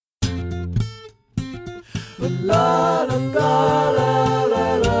La la la la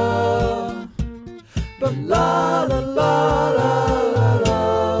la la. But la la la la la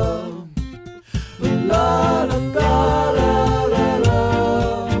la. La la la la la la.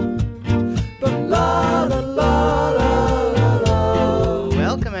 But la la la la la.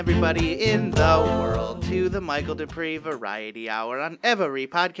 Welcome everybody in the world to the Michael Dupree Variety Hour on every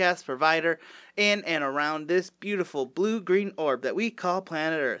podcast provider in and around this beautiful blue-green orb that we call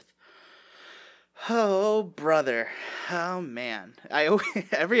planet Earth. Oh, brother. Oh, man.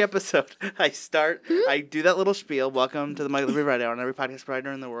 Every episode I do that little spiel, welcome to the Michael Dupree Variety Hour on every podcast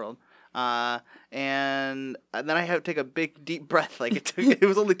provider in the world. And then I have to take a big, deep breath. Like, it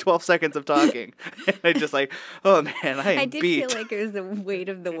was only 12 seconds of talking. And I just like, oh, man, I did beat. Feel like it was the weight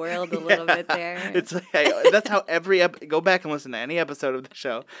of the world a little bit there. It's like, that's how every go back and listen to any episode of the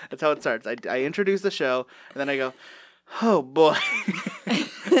show. That's how it starts. I introduce the show, and then I go, oh, boy.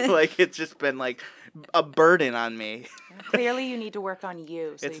 Like, it's just been, like, a burden on me. Clearly, you need to work on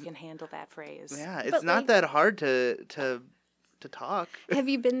you so you can handle that phrase. Yeah, it's not that hard to talk. Have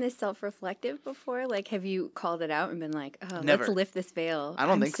you been this self-reflective before? Like, have you called it out and been like, oh, Never. Let's lift this veil? I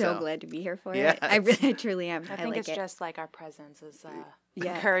don't think so. I'm so glad to be here for Yeah, it. I truly am. I think like it's it. just like our presence is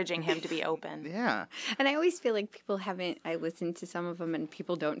encouraging him to be open. Yeah. And I always feel like I listened to some of them and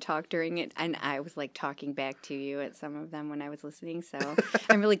people don't talk during it. And I was like talking back to you at some of them when I was listening. So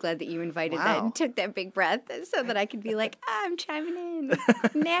I'm really glad that you invited that and took that big breath so that I could be like, I'm chiming in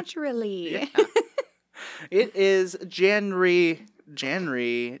naturally. Yeah. It is January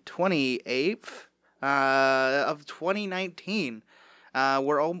 28th of 2019.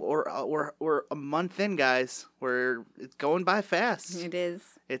 We're a month in, guys. It's going by fast. It is.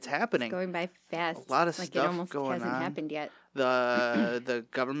 It's happening. It's going by fast. A lot of like stuff it almost going hasn't on. happened yet. The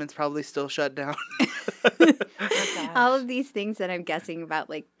government's probably still shut down. All of these things that I'm guessing about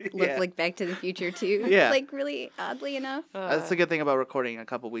look like Back to the Future too. Yeah. Like really oddly enough. That's the good thing about recording a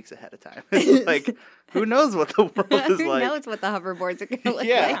couple weeks ahead of time. It's like, who knows what the world is Who like? Who knows what the hoverboards are going to look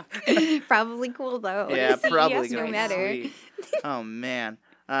like? Probably cool though. Yeah, probably no gonna be matter. sweet. Oh man.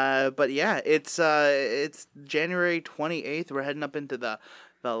 But yeah, it's January 28th. We're heading up into the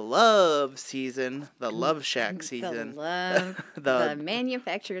love season, the love shack season. The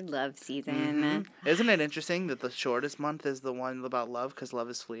manufactured love season. Mm-hmm. Isn't it interesting that the shortest month is the one about love because love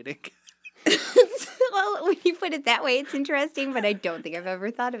is fleeting? Well, when you put it that way, it's interesting, but I don't think I've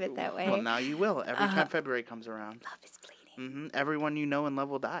ever thought of it that way. Well, now you will. Every time February comes around. Love is fleeting. Mm-hmm. Everyone you know and love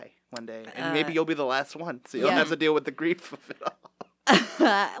will die one day. And maybe you'll be the last one, so you don't have to deal with the grief of it all.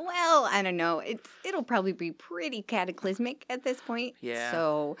 Well, I don't know. It'll probably be pretty cataclysmic at this point. Yeah.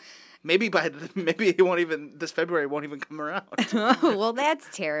 So maybe it won't even this February won't even come around. Well, that's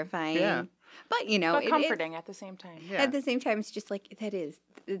terrifying. Yeah. But but comforting at the same time. Yeah. At the same time, it's just like that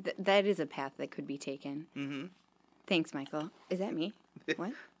is a path that could be taken. Mm-hmm. Thanks, Michael. Is that me?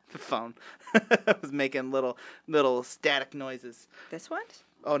 What? The phone. I was making little static noises. This one?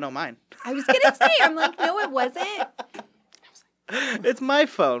 Oh no, mine. I was gonna say. I'm like, no, it wasn't. It's my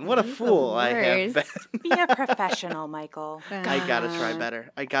phone. What a fool I have been. Be a professional, Michael. I gotta try better.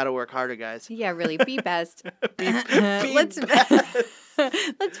 I gotta work harder, guys. Yeah, really. Be best. Let's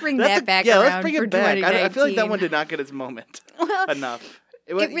bring that back around. Let's bring for it back. I feel like that 2019. one did not get its moment enough.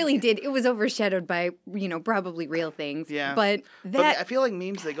 It really did. It was overshadowed by, probably real things. Yeah. But I feel like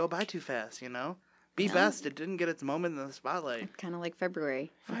memes, they go by too fast, Be best. It didn't get its moment in the spotlight. Kind of like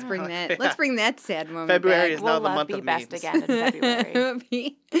February. Let's Wow. bring that. Yeah. Let's bring that sad moment February back. is now the month Be of best memes. again in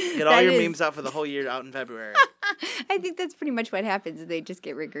February. Get all your memes out for the whole year out in February. I think that's pretty much what happens. They just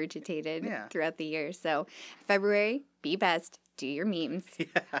get regurgitated throughout the year. So February, be best. Do your memes. Yeah.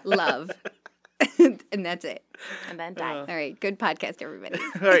 Love. And that's it. And then die. All right. Good podcast, everybody.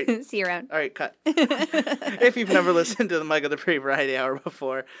 All right. See you around. All right, cut. If you've never listened to the Michael Dupree Variety Hour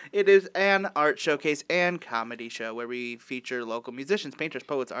before, it is an art showcase and comedy show where we feature local musicians, painters,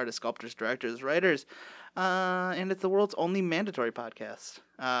 poets, artists, sculptors, directors, writers, and it's the world's only mandatory podcast.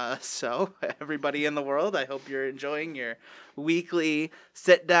 So, everybody in the world, I hope you're enjoying your weekly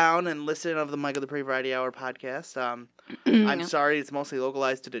sit down and listen of the Michael Dupree Variety Hour podcast. I'm sorry, it's mostly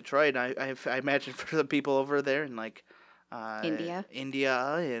localized to Detroit. I imagine for the people over there in India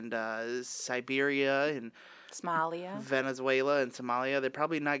and Siberia and Somalia, Venezuela and Somalia, they're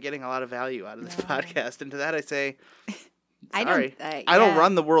probably not getting a lot of value out of this podcast. And to that I say, I don't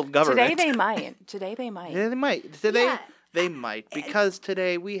run the world government. Today they might. Yeah, they might. They might, because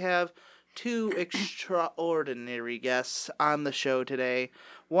today we have two extraordinary guests on the show today.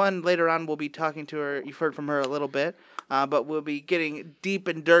 One, later on, we'll be talking to her. You've heard from her a little bit, but we'll be getting deep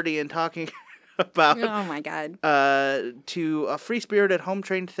and dirty and talking about Oh my God. to a free-spirited,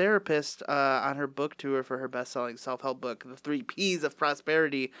 home-trained therapist on her book tour for her best-selling self-help book, The 3 P's of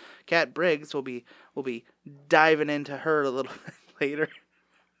Prosperity. Khat Brigggs will be diving into her a little bit later.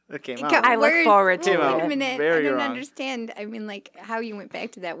 It came out. I look forward to Wait it. a minute. Very I don't wrong. understand. I mean, like, how you went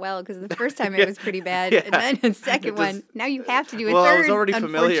back to that well, because the first time it was pretty bad, Yeah. and then the second It one, just- now you have to do a Well, I third, was already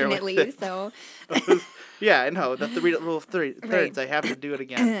familiar with unfortunately, it. so. Yeah, I know. The rule of thirds. Right. I have to do it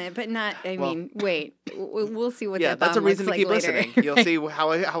again. But not, I Well- mean, wait. We'll see what Yeah, that that's a bomb reason to looks keep like later. listening. You'll see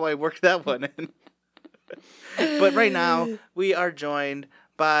how I work that one in. But right now, we are joined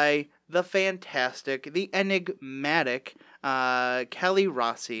by the fantastic, the enigmatic Kelly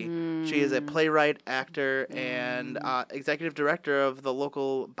Rossi. She is a playwright, actor, and executive director of the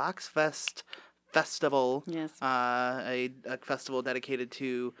local Box Fest festival. Yes. A festival dedicated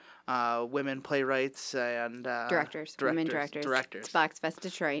to women playwrights and Directors. Women directors. Directors. It's Box Fest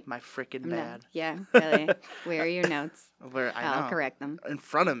Detroit. My freaking No, bad. yeah, really. Where are your notes? Where I I'll know. correct them. In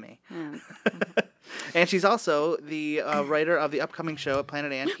front of me. Yeah. And she's also the writer of the upcoming show at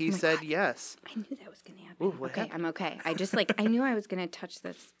Planet Ant. He said God. yes. I knew that was going to happen. Ooh, what okay, happened? I'm okay. I just I knew I was going to touch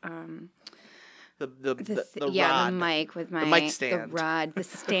this. The Yeah, rod. the mic with my mic stand. the rod, the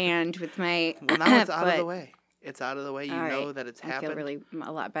stand with my. Well, now it's out of the foot. way. It's out of the way. You All know right. that it's I happened. feel really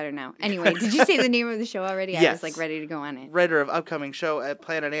a lot better now. Anyway, did you say the name of the show already? I Yes. was ready to go on it. Writer of upcoming show at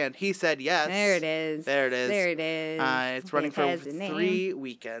Planet Ant. He said yes. There it is. There it is. There it is. It's running It for has a name. 3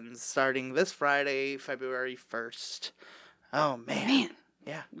 weekends, starting this Friday, February 1st. Oh, man.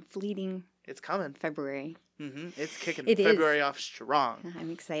 Yeah, Fleeting it's coming. February. It's kicking It is. February off strong.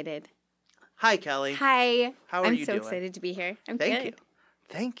 I'm excited. Hi, Kelly. Hi. How are I'm you so doing? excited to be here. I'm Thank good. you.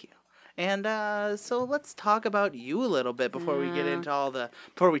 Thank you. And so let's talk about you a little bit before we get into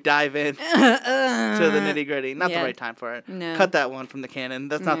before we dive in to the nitty gritty. Not the yeah. right time for it. No. Cut that one from the canon.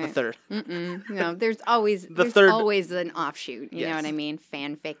 That's not the Right. third. No, there's always third- always an offshoot. You know Yes. what I mean?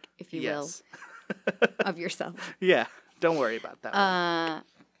 Fanfic, if you Yes. will, of yourself. Yeah. Don't worry about that. one.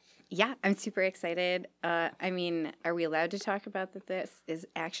 Yeah, I'm super excited. I mean, are we allowed to talk about that this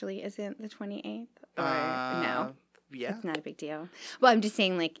isn't the 28th? Or no? Yeah. It's not a big deal. Well, I'm just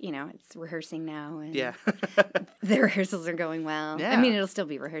saying, like, you know, it's rehearsing now. And Yeah. the rehearsals are going well. Yeah. I mean, it'll still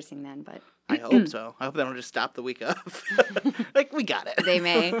be rehearsing then, but I hope so. I hope they don't just stop the week of. Like, we got it. they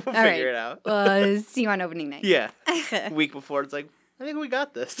may. We'll All figure right. it out. See you on opening night. Yeah. Week before, it's like, I think we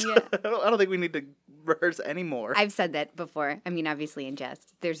got this. Yeah. I don't think we need to rehearse anymore. I've said that before. I mean, obviously in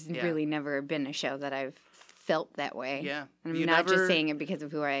jest. There's Yeah. really never been a show that I've felt that way. Yeah. And I'm You not never- just saying it because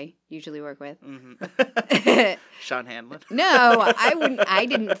of who I usually work with. Sean Hanlon. No, I wouldn't. I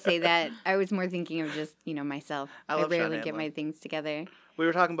didn't say that. I was more thinking of just, you know, myself. I love Sean rarely get Hanlon. my things together. We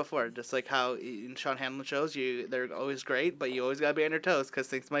were talking before, just like how in Sean Hanlon shows, they're always great, but you always gotta be on your toes because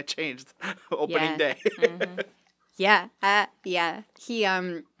things might change opening Yeah. day. Yeah, yeah. He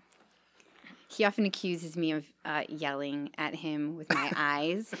often accuses me of yelling at him with my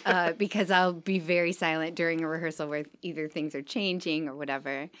eyes because I'll be very silent during a rehearsal where either things are changing or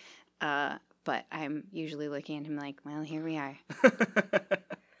whatever. But I'm usually looking at him like, well, here we are.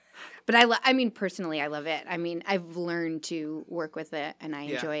 But I mean, personally, I love it. I mean, I've learned to work with it, and I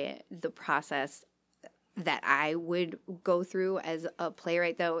enjoy it. The process that I would go through as a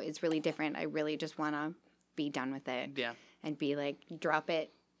playwright, though, is really different. I really just want to be done with it. Yeah. And be like, drop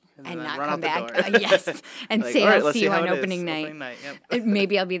it and then not run come out the back. door. Yes. And Like, say all right, I'll let's see you how on it is. opening night. Opening night, yep.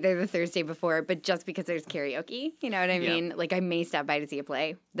 Maybe I'll be there the Thursday before, but just because there's karaoke, you know what I Yeah. mean? Like, I may stop by to see a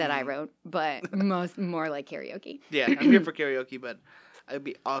play that I wrote, but more like karaoke. Yeah, I'm here for karaoke, but it'd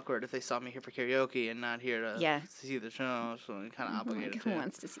be awkward if they saw me here for karaoke and not here to see the show, so I'm kind of obligated Like, who to.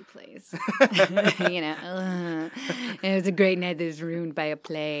 wants to see plays? You know, it was a great night that was ruined by a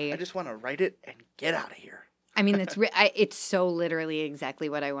play. I just want to write it and get out of here. I mean, it's so literally exactly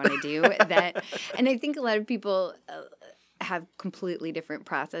what I want to do. And I think a lot of people have completely different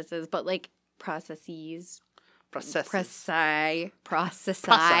processes, but like processes. Processes. I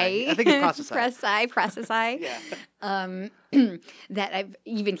think it's processi. Yeah. That I've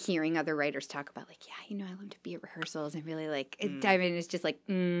even hearing other writers talk about, like, yeah, you know, I love to be at rehearsals and really like dive in. It's just like,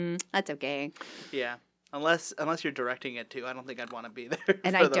 that's okay. Yeah. Unless you're directing it too, I don't think I'd want to be there.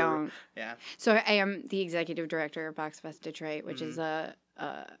 And I don't. Yeah. So I am the executive director of Box Fest Detroit, which is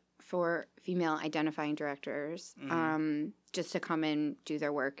for female identifying directors, just to come and do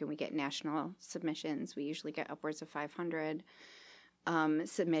their work, and we get national submissions. We usually get upwards of 500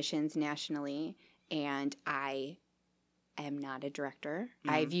 submissions nationally, and I am not a director.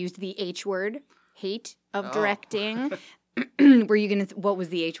 I've used the H word, hate of directing. Were you gonna? What was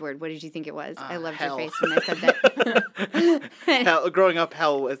the H word? What did you think it was? I loved hell. your face when I said that. Hell, growing up,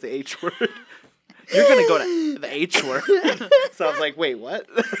 hell was the H word. you're going to go to the H word. So I was like, wait, what?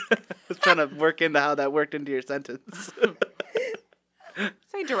 I was trying to work into how that worked into your sentence.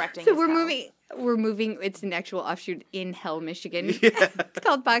 Say directing. So we're moving. It's an actual offshoot in Hell, Michigan. Yeah. It's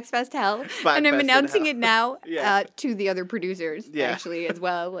called Box Fest Hell, and I'm Fest in announcing Hell. it now Yeah. to the other producers, Yeah. actually, as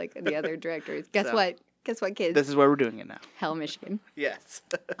well, like the other directors. Guess So, what? Guess what, kids? This is where we're doing it now. Hell, Michigan. Yes.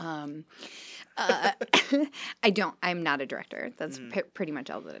 I'm not a director. That's pretty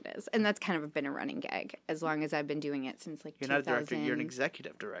much all that it is. And that's kind of been a running gag as long as I've been doing it since like You're 2000. not a director, you're an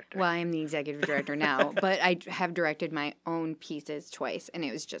executive director. Well, I am the executive director now, but I have directed my own pieces twice, and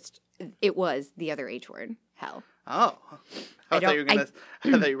it was the other H word, hell. Oh. I thought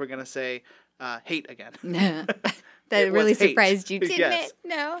you were gonna say hate again. That It really was hate. surprised you, didn't Yes. it?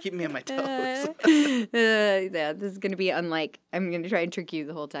 No. Keep me on my toes. Yeah, this is going to be unlike. I'm going to try and trick you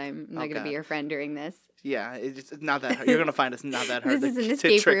the whole time. I'm not going to be your friend during this. Yeah, it's not that hard. You're gonna find it's not that hard. This is an to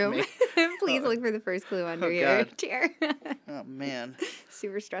escape trick room. me. Please look for the first clue under your God. chair. Oh man.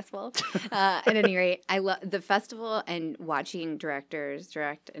 Super stressful. At any rate, I love the festival and watching directors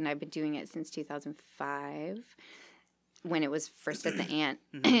direct, and I've been doing it since 2005 when it was first at the Ant,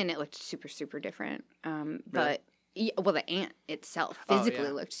 and it looked super, super different. But the Ant itself physically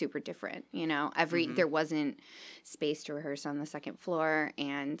looked super different. You know, there wasn't space to rehearse on the second floor,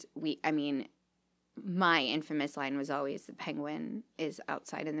 and my infamous line was always the penguin is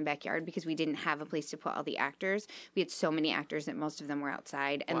outside in the backyard because we didn't have a place to put all the actors. We had so many actors that most of them were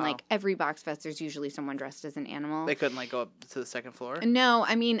outside. And like every Box Fest, there's usually someone dressed as an animal. They couldn't go up to the second floor? No,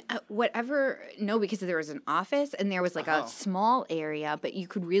 because there was an office and there was like a small area, but you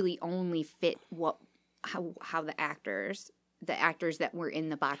could really only fit how the actors that were in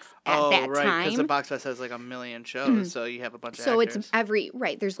the box at that time. Because the Box Fest has like a million shows, so you have a bunch of actors. So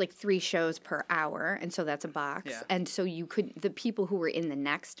it's there's like 3 shows per hour, and so that's a box. Yeah. And so the people who were in the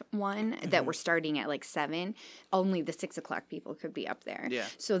next one that were starting at like 7, only the 6 o'clock people could be up there. Yeah.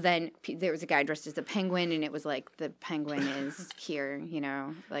 So then there was a guy dressed as a penguin, and it was like the penguin is here, you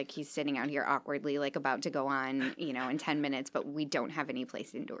know, like he's sitting out here awkwardly, like about to go on, you know, in 10 minutes, but we don't have any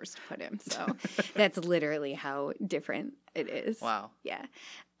place indoors to put him. So that's literally how different it is. Wow. Yeah.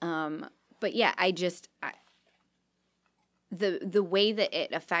 But yeah, the way that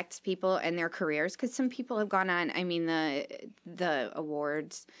it affects people and their careers, because some people have gone on, I mean, the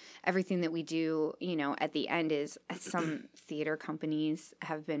awards, everything that we do, you know, at the end is some theater companies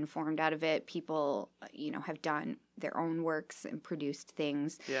have been formed out of it. People, you know, have done their own works and produced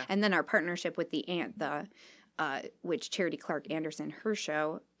things. Yeah. And then our partnership with the Ant, which Charity Clark Anderson, her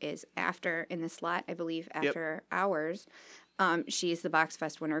show is after in the slot, I believe, after ours. She's the Box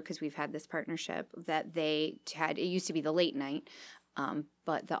Fest winner because we've had this partnership that they had. It used to be the late night,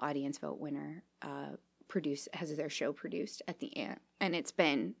 but the audience vote winner has their show produced at the Ant. And it's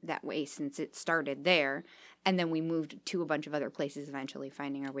been that way since it started there. And then we moved to a bunch of other places eventually,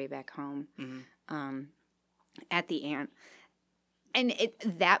 finding our way back home at the Ant. And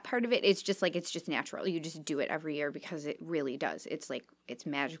that part of it is just like, it's just natural. You just do it every year because it really does. It's like, it's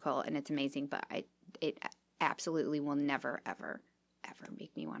magical and it's amazing, but it absolutely will never, ever, ever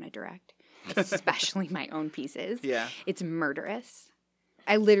make me want to direct, especially my own pieces. Yeah. It's murderous.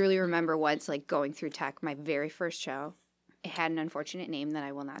 I literally remember once like going through tech, my very first show. It had an unfortunate name that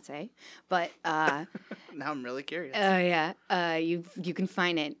I will not say, but now I'm really curious. You can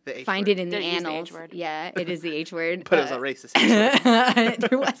find it. The H find word. it in the Don't use the annals. H word. Yeah, it is the H word. But it was a racist H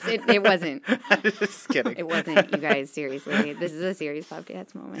word. It wasn't. Just kidding. It wasn't. You guys, seriously, this is a serious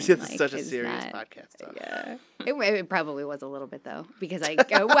podcast moment. It's such a serious podcast. Stuff. Yeah, it probably was a little bit though because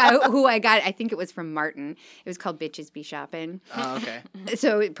who I got. I think it was from Martin. It was called "Bitches Be Shopping." Oh, okay.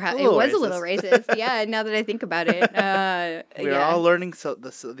 So it was a little racist. Yeah, now that I think about it. We're all learning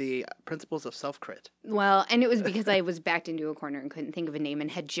the principles of self-crit. Well, and it was because I was backed into a corner and couldn't think of a name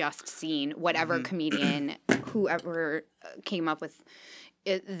and had just seen whatever comedian, whoever came up with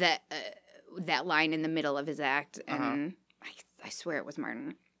that line in the middle of his act, and I swear it was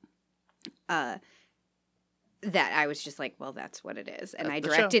Martin. That I was just like, well, that's what it is, and I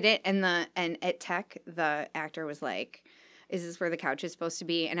directed it, and at Tech, the actor was like, "Is this where the couch is supposed to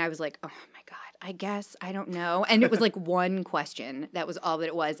be?" And I was like, "Oh my God, I guess, I don't know." And it was like one question. That was all that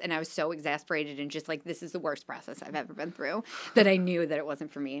it was. And I was so exasperated and just like, this is the worst process I've ever been through, that I knew that it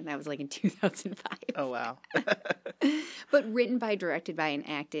wasn't for me. And that was like in 2005. Oh, wow. But written by, directed by, and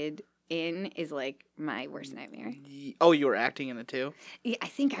acted in is like my worst nightmare. Oh, you were acting in it too? Yeah, I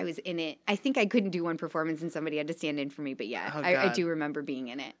think I was in it. I think I couldn't do one performance and somebody had to stand in for me. But yeah, I do remember being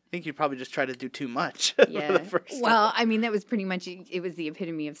in it. I think you probably just tried to do too much. Yeah. For the first well, I mean, that was pretty much, it was the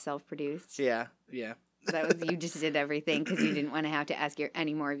epitome of self-produced. Yeah, yeah. You just did everything because you didn't want to have to ask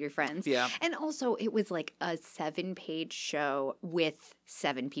any more of your friends. Yeah. And also, it was like a 7-page show with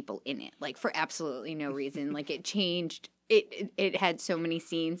 7 people in it, like for absolutely no reason. Like it changed. It had so many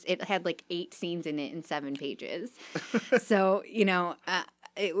scenes. It had like 8 scenes in it in 7 pages. So,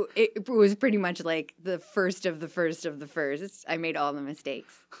 it was pretty much like the first of the first of the first. I made all the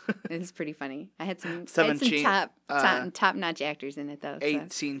mistakes. It was pretty funny. I had some top-notch actors in it, though.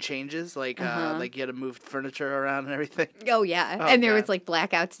 8 scene changes, like you had to move furniture around and everything. Oh, yeah. Oh, and there God. was like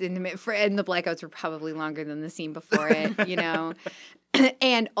blackouts in and the blackouts were probably longer than the scene before it,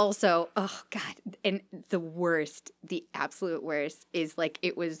 And also, oh, God, and the absolute worst is like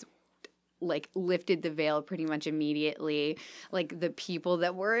it was like lifted the veil pretty much immediately. Like the people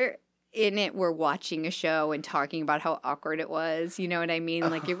that were in it were watching a show and talking about how awkward it was. You know what I mean?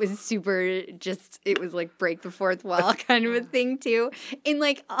 Like it was super it was like break the fourth wall kind of a thing too. In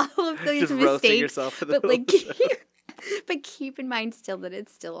like all of those Just mistakes. roasting yourself. But like but keep in mind still that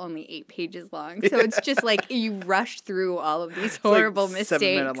it's still only 8 pages long. So it's just like you rush through all of these horrible mistakes.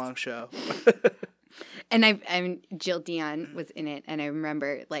 7-minute long show. And Jill Dion was in it, and I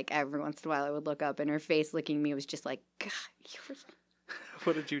remember like every once in a while I would look up, and her face looking at me was just like, God,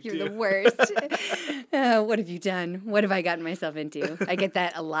 what did you do? You're the worst. What have you done? What have I gotten myself into? I get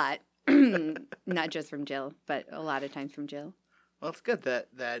that a lot, not just from Jill, but a lot of times from Jill. Well, it's good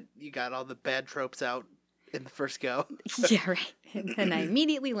that you got all the bad tropes out in the first go. Yeah, right. And I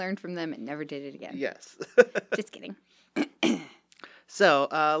immediately learned from them and never did it again. Yes. Just kidding. So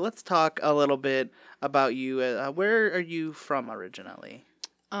let's talk a little bit about you. Where are you from originally?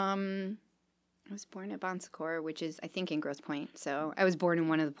 I was born at Bon Secours, which is, I think, in Grosse Pointe. So I was born in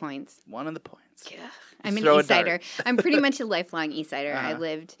one of the points. One of the points. Yeah. I'm an Eastsider. I'm pretty much a lifelong Eastsider. I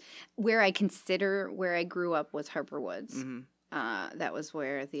lived where I grew up was Harper Woods. Mm-hmm. That was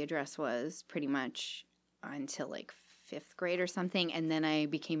where the address was pretty much until like 5th grade or something, and then I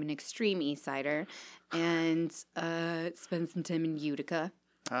became an extreme Eastsider and spent some time in Utica,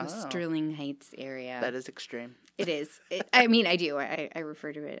 the Sterling Heights area. That is extreme. It is. I mean, I do. I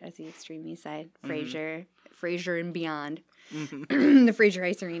refer to it as the extreme East Side. Fraser and beyond. Mm-hmm. The Fraser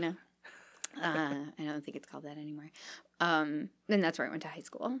Ice Arena. I don't think it's called that anymore. And that's where I went to high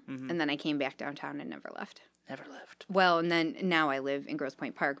school. Mm-hmm. And then I came back downtown and never left. Never left. Well, and then now I live in Grosse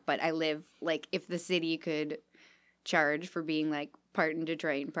Pointe Park, but I live, like, if the city could charge for being, like, part in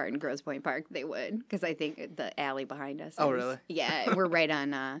Detroit and part in Grosse Pointe Park, they would. Because I think the alley behind us really? Yeah, we're right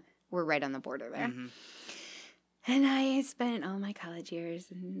on the border there. Mm-hmm. And I spent all my college years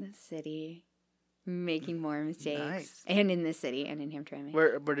in the city making more mistakes. Nice. And in this city and in Hamtramck.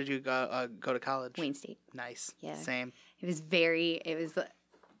 Where did you go to college? Wayne State. Nice. Yeah. Same. It was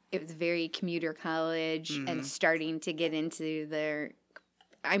very commuter college and starting to get into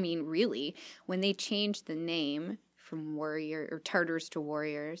really, when they changed the name from Tartars to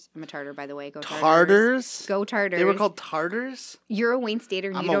Warriors. I'm a Tartar, by the way. Go Tartars. Tartars? Go Tartars. They were called Tartars? You're a Wayne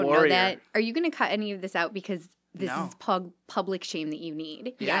Stater and you don't know that. Are you going to cut any of this out because this is public shame that you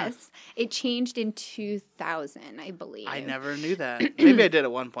need? Yeah. Yes. It changed in 2000, I believe. I never knew that. Maybe I did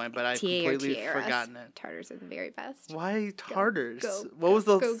at one point, but I've completely TARTRs. Forgotten it. Tartars are the very best. Why Tartars? What was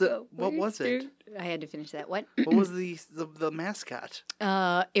what was it? I had to finish that. What? What was the mascot?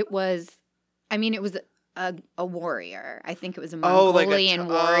 It was a warrior. I think it was a Mongolian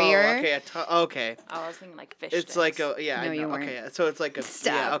warrior. Okay. Okay. I was thinking like fish. It's sticks. like No, you weren't. Okay. So it's like a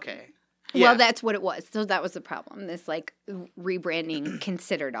Stop. Yeah. Okay. Yeah. Well, that's what it was. So that was the problem. This like rebranding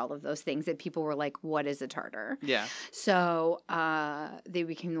considered all of those things that people were like, "What is a Tartar?" Yeah. So they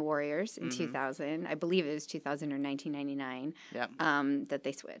became the Warriors in 2000. I believe it was 2000 or 1999. Yeah. That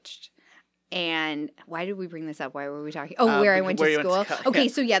they switched. And why did we bring this up? Why were we talking? Oh, where I went to school. Okay,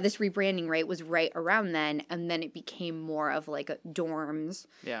 so yeah, this rebranding, right, was right around then, and then it became more of like dorms.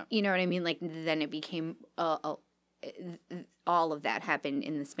 Yeah. You know what I mean? Like then it became all of that happened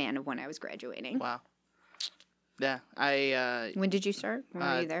in the span of when I was graduating. Wow. Yeah, When did you start? When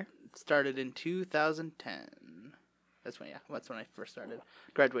were you there? Started in 2010. That's when I first started.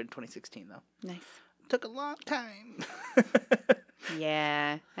 Graduated in 2016 though. Nice. Took a long time.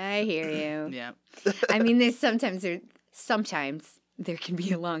 Yeah, I hear you. Yeah. I mean, sometimes there can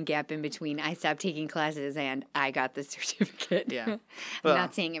be a long gap in between I stopped taking classes and I got the certificate. Yeah. I'm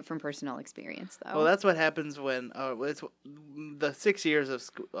not saying it from personal experience, though. Well, that's what happens when it's the 6 years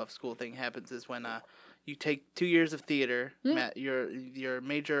of school thing happens is when you take 2 years of theater, your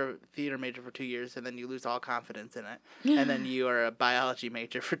major theater major for 2 years, and then you lose all confidence in it. And then you are a biology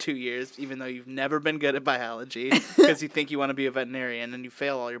major for 2 years, even though you've never been good at biology because you think you want to be a veterinarian, and you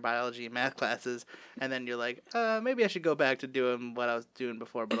fail all your biology and math classes. And then you're like, maybe I should go back to doing what I was doing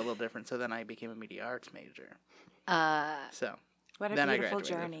before, but a little different. So then I became a media arts major. What a then beautiful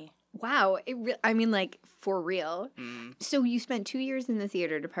journey. Wow. I mean, like, for real. So you spent 2 years in the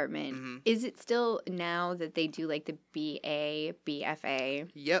theater department. Is it still now that they do, like, the BA, BFA?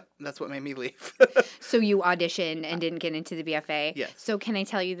 Yep. That's what made me leave. So you auditioned and didn't get into the BFA? Yes. So can I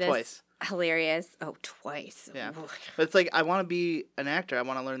tell you this? Twice. Hilarious. Oh, twice. Yeah. But it's like, I want to be an actor. I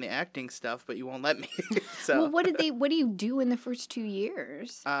want to learn the acting stuff, but you won't let me. So. Well, what do you do in the first 2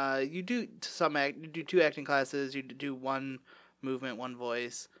 years? You do you do 2 acting classes. You do 1 movement, 1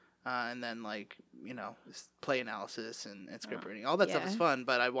 voice. And then, like, play analysis and script reading. All that stuff is fun,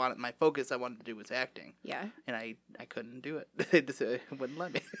 but my focus I wanted to do was acting. Yeah. And I couldn't do it. They just wouldn't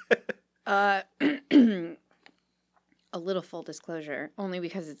let me. A little full disclosure, only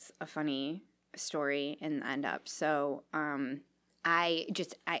because it's a funny story in the end up. So I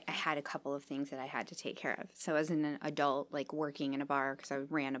had a couple of things that I had to take care of. So as an adult, like working in a bar, because I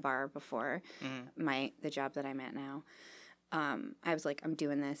ran a bar before the job that I'm at now, I was like, I'm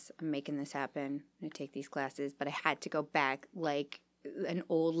doing this. I'm making this happen. I'm going to take these classes. But I had to go back like an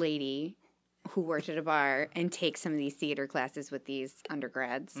old lady who worked at a bar and take some of these theater classes with these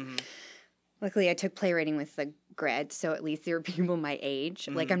undergrads. Luckily, I took playwriting with the grads, so at least there were people my age.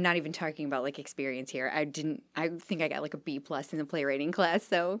 Like, I'm not even talking about, like, experience here. I think I got, like, a B+ in the playwriting class,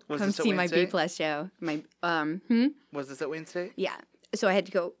 so come see my B+ show. Was this at Wayne State? Yeah. So I had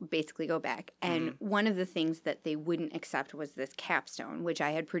to basically go back. And one of the things that they wouldn't accept was this capstone, which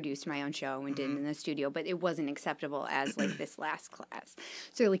I had produced my own show and did in the studio, but it wasn't acceptable as, like, this last class.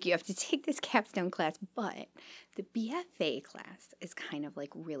 So, like, you have to take this capstone class, but the BFA class is kind of,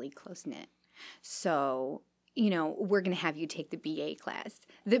 like, really close-knit. So, we're going to have you take the BA class.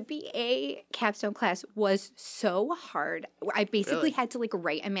 The BA capstone class was so hard. I basically had to, like,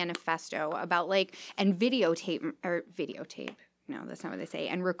 write a manifesto about, like, and videotape. No, that's not what they say.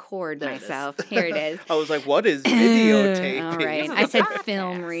 And record myself. Here it is. I was like, what is videotaping? All right. I said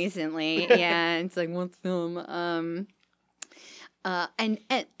film recently. Yeah, it's like, what's film? And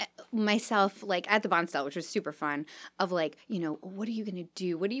myself, like, at the Bonsall, which was super fun, of, like, what are you going to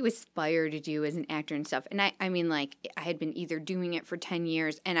do? What do you aspire to do as an actor and stuff? And I mean, like, I had been either doing it for 10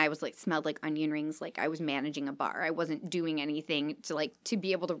 years, and I was, like, smelled like onion rings, like I was managing a bar. I wasn't doing anything to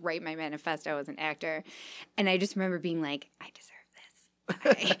be able to write my manifesto as an actor. And I just remember being like, I deserve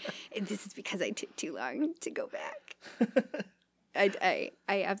this is because I took too long to go back. I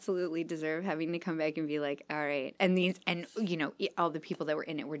absolutely deserve having to come back and be like, all right. And all the people that were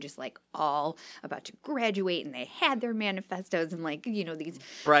in it were just like all about to graduate, and they had their manifestos and like, these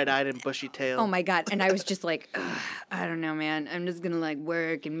bright-eyed and bushy-tailed. Oh my God. And I was just like, I don't know, man. I'm just going to like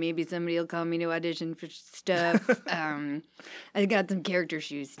work, and maybe somebody will call me to audition for stuff. I got some character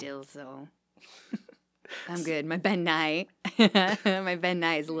shoes still, so I'm good. My Ben Nye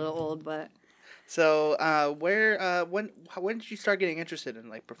is a little old, but. So, when did you start getting interested in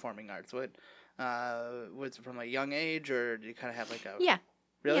like performing arts? What was it from a young age, or did you kind of have like a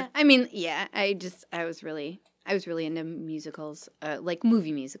really? Yeah. I mean, yeah. I was really into musicals, like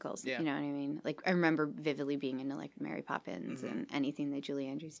movie musicals. Yeah. You know what I mean? Like I remember vividly being into like Mary Poppins and anything that Julie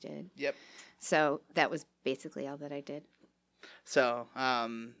Andrews did. Yep. So that was basically all that I did. So,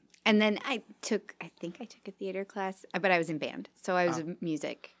 and then I think I took a theater class, but I was in band, so I was in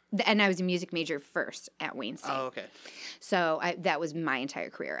music. And I was a music major first at Wayne State. Oh, okay. So that was my entire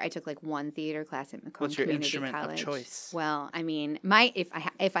career. I took like 1 theater class at Macomb Community College. What's your instrument of choice? Well, I mean,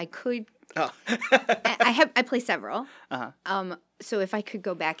 if I could, I play several. So if I could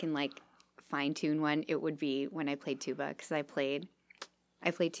go back and like fine tune one, it would be when I played tuba, because I played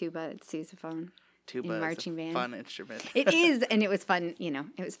tuba at sousaphone. Tuba marching band. Fun instrument. It is, and it was fun.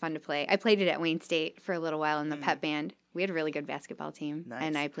 It was fun to play. I played it at Wayne State for a little while in the pep band. We had a really good basketball team,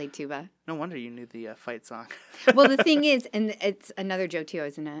 and I played tuba. No wonder you knew the fight song. Well, the thing is, and it's another joke too. I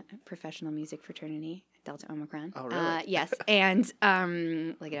was in a professional music fraternity, Delta Omicron. Oh, really? Yes, and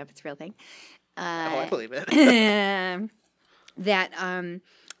look it up; it's a real thing. I believe it.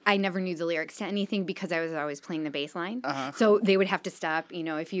 I never knew the lyrics to anything because I was always playing the bass line. So they would have to stop.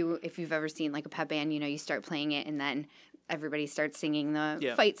 If you've ever seen like a pep band, you start playing it and then everybody starts singing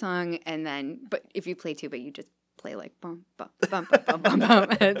the fight song, and then but if you play tuba, you just play like bum bum bum bum bum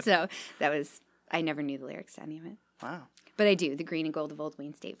bum. So I never knew the lyrics to any of it. Wow. But I do. The green and gold of old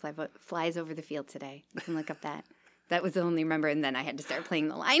Wayne State flies over the field today. You can look up that That was the only remember, and then I had to start playing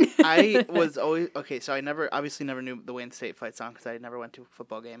the line. I was always okay. So I obviously never knew the Wayne State fight song because I never went to a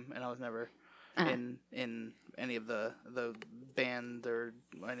football game, and I was never in any of the band or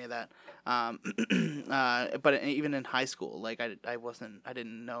any of that. But even in high school, like I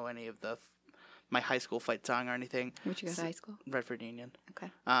didn't know any of my high school fight song or anything. Where'd you go to high school? Redford Union. Okay.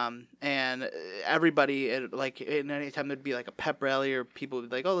 And everybody, in any time there'd be like a pep rally or people would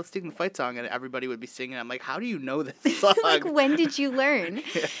be like, oh, let's sing the fight song, and everybody would be singing. I'm like, how do you know this song? Like, when did you learn?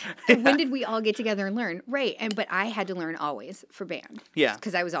 Yeah. When did we all get together and learn? Right. But I had to learn always for band. Yeah.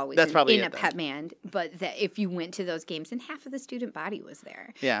 Because I was always in a pep band. But that if you went to those games, and half of the student body was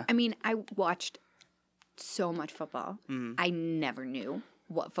there. Yeah. I mean, I watched so much football. I never knew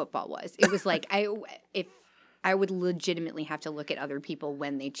what football was. It was like I would legitimately have to look at other people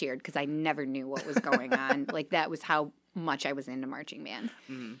when they cheered because I never knew what was going on. Like, that was how much I was into marching band.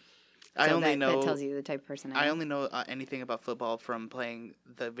 Mm-hmm. So that tells you the type of person I am. I only know anything about football from playing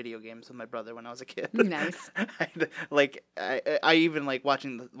the video games with my brother when I was a kid. Nice. I even like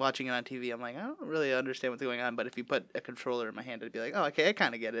watching it on TV. I'm like, I don't really understand what's going on, but if you put a controller in my hand, I'd be like, oh, okay, I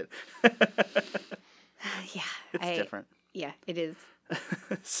kind of get it. Yeah, it's different. Yeah, it is.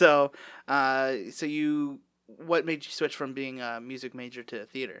 So what made you switch from being a music major to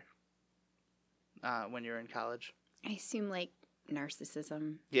theater when you were in college? I assume like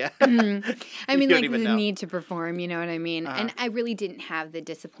narcissism. Yeah. I mean, like the need to perform, you know what I mean? And I really didn't have the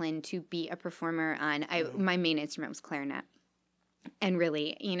discipline to be a performer my main instrument was clarinet. And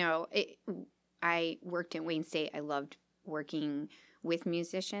really, I worked at Wayne State. I loved working with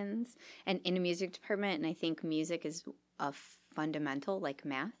musicians and in a music department. And I think music is a fundamental, like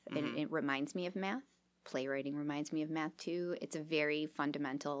math, and it reminds me of math. Playwriting reminds me of math too. It's a very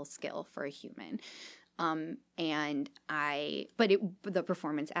fundamental skill for a human. The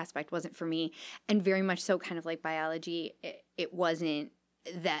performance aspect wasn't for me, and very much so kind of like biology, it wasn't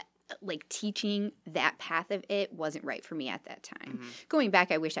that, like, teaching that path of it wasn't right for me at that time. Going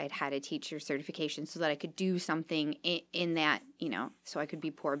back, I wish I'd had a teacher certification so that I could do something in that, so I could be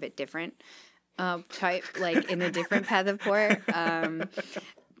poor but different type, like in a different path of poor.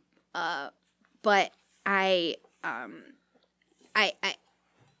 But I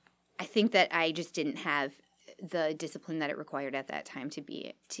think that I just didn't have the discipline that it required at that time to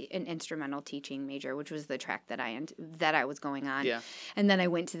be an instrumental teaching major, which was the track that I was going on. Yeah. And then I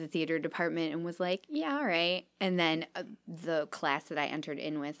went to the theater department and was like, yeah, all right. And then the class that I entered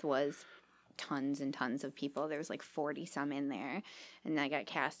in with was tons and tons of people. There was like 40 some in there. And I got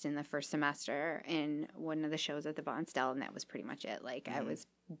cast in the first semester in one of the shows at the Bonstel, and that was pretty much it. Like, I was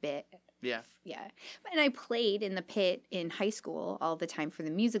bit. Yeah. Yeah. And I played in the pit in high school all the time for the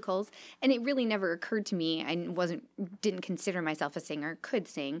musicals, and it really never occurred to me, I didn't consider myself a singer, could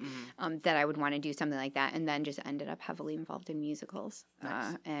sing, that I would want to do something like that, and then just ended up heavily involved in musicals.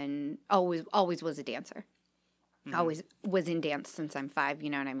 Nice. And always was a dancer. Always was in dance since I'm 5, you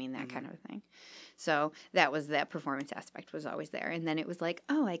know what I mean? That kind of a thing. So that performance aspect was always there. And then it was like,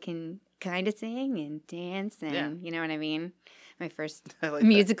 oh, I can kind of sing and dance and, you know what I mean? My first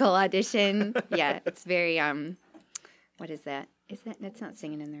musical audition. Yeah, it's very, what is that? It's not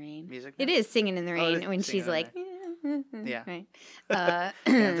Singing in the Rain. Music? It is Singing in the Rain when she's like, yeah. Right.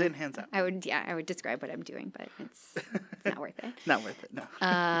 Hands in, hands out. I would describe what I'm doing, but it's not worth it. Not worth it, no.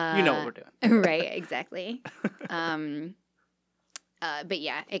 You know what we're doing. Right, exactly. But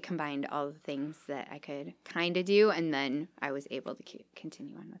yeah, it combined all the things that I could kind of do, and then I was able to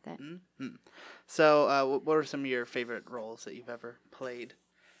continue on with it. Mm-hmm. So, what are some of your favorite roles that you've ever played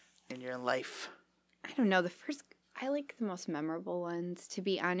in your life? I don't know. I like the most memorable ones, to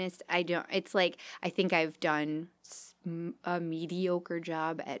be honest. It's like, I think I've done a mediocre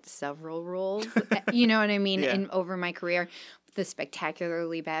job at several roles, you know what I mean? Yeah. And over my career, the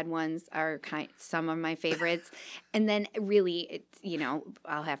spectacularly bad ones are some of my favorites. And then really,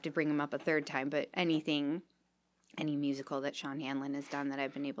 I'll have to bring them up a third time, but any musical that Sean Hanlon has done that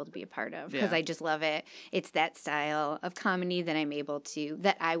I've been able to be a part of, because I just love it. It's that style of comedy that I'm able to,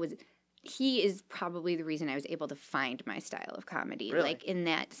 he is probably the reason I was able to find my style of comedy. Really? Like, in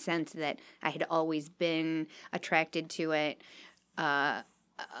that sense that I had always been attracted to it, to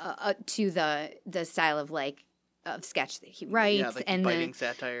the style of, like, of sketch that he writes. Yeah, like and biting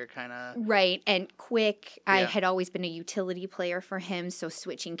satire kind of. Right, and quick. Yeah. I had always been a utility player for him, so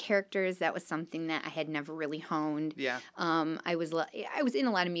switching characters, that was something that I had never really honed. Yeah. I was in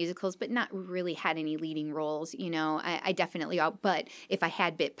a lot of musicals, but not really had any leading roles, I definitely, but if I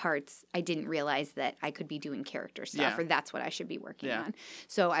had bit parts, I didn't realize that I could be doing character stuff, or that's what I should be working on.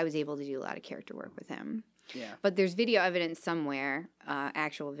 So I was able to do a lot of character work with him. Yeah. But there's video evidence somewhere,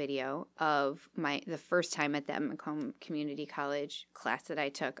 actual video, of the first time at that Macomb Community College class that I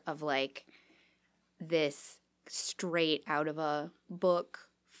took of, like, this straight out of a book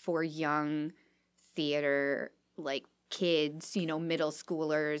for young theater, like, kids, middle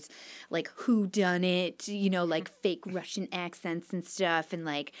schoolers, like whodunit, like fake Russian accents and stuff. And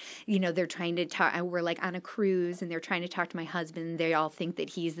like, they're trying to talk, we're like on a cruise and they're trying to talk to my husband. They all think that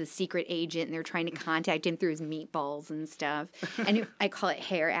he's the secret agent and they're trying to contact him through his meatballs and stuff. And I call it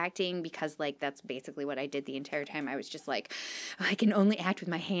hair acting because like, that's basically what I did the entire time. I was just like, I can only act with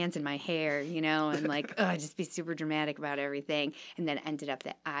my hands and my hair, and like, just be super dramatic about everything. And then it ended up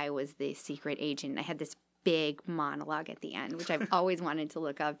that I was the secret agent. I had this big monologue at the end, which I've always wanted to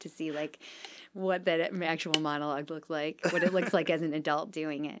look up to see like what that actual monologue looked like, what it looks like as an adult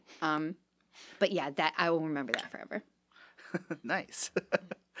doing it. But yeah, that I will remember that forever. Nice. I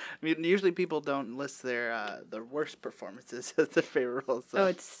mean, usually people don't list their worst performances as their favorite roles.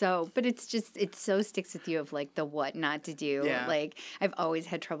 So. But it so sticks with you of like the what not to do. Yeah. Like I've always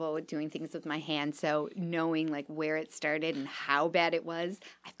had trouble with doing things with my hands, so knowing like where it started and how bad it was,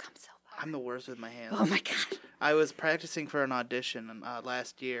 I've come so far. I'm the worst with my hands. Oh my God. I was practicing for an audition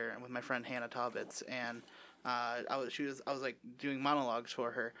last year with my friend Hannah Taubitz, and I was like doing monologues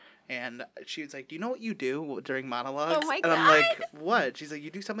for her, and she was like, "Do you know what you do during monologues?" Oh my and God. I'm like, "What?" She's like, "You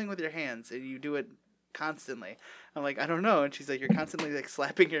do something with your hands, and you do it constantly." I'm like, "I don't know," and she's like, "You're constantly like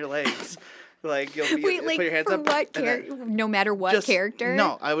slapping your legs." Like you'll be Wait, like put your hands for up. what character? No matter what character.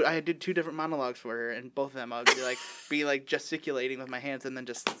 No, I did 2 different monologues for her, and both of them I would be like gesticulating with my hands and then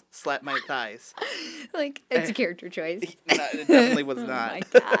just slap my thighs. Like it's a character choice. No, it definitely was not.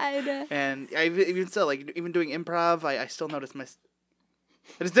 Oh my God. And even still, like even doing improv, I still noticed I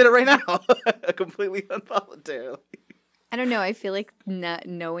just did it right now, completely involuntarily. I don't know. I feel like not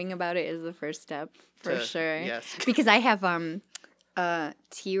knowing about it is the first step for sure. Yes. Because I have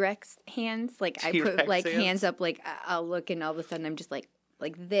T-Rex hands. Like I put like hands up. Like I'll look and all of a sudden I'm just like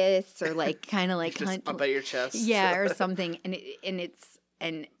this or like kind of like just up at your chest. Yeah, or something. And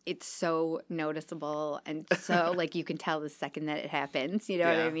it's so noticeable and so like you can tell the second that it happens. You know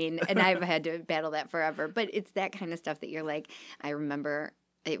what I mean? And I've had to battle that forever. But it's that kind of stuff that you're like, I remember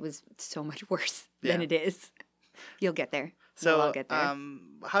it was so much worse than it is. You'll get there. So, we'll all get there.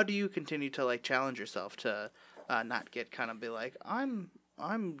 How do you continue to like challenge yourself to not get kind of be like I'm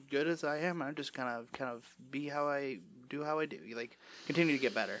good as I am. I'm just kind of be how I do. You like continue to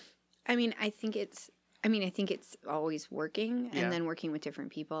get better. I think it's always working and then working with different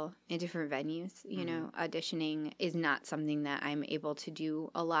people in different venues. You know, auditioning is not something that I'm able to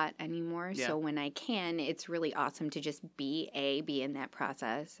do a lot anymore. Yeah. So when I can, it's really awesome to just be in that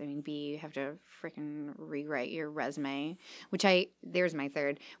process. I mean, B, you have to freaking rewrite your resume, there's my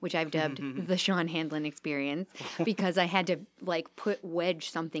third, which I've dubbed the Sean Handlin experience because I had to like wedge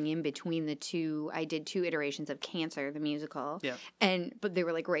something in between the two. I did 2 iterations of Cancer, the musical. Yeah. But they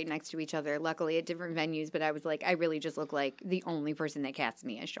were like right next to each other, luckily at different venues. But I was like, I really just look like the only person that casts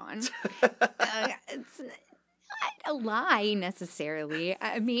me as Sean. It's not a lie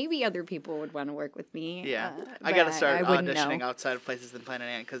necessarily.Maybe other people would want to work with me. Yeah, I gotta start auditioning know. outside of places than Planet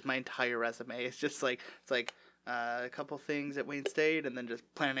Ant because my entire resume is just like a couple things at Wayne State and then just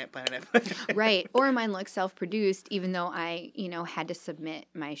Planet Ant. Right, or mine looks self-produced, even though I had to submit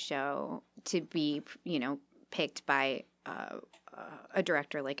my show to be picked by a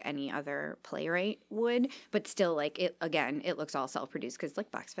director like any other playwright would, but still like it looks all self-produced because like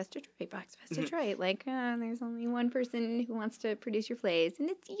Box Fest Detroit, like there's only one person who wants to produce your plays and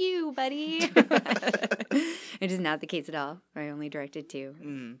it's you, buddy. It is not the case at all. I only directed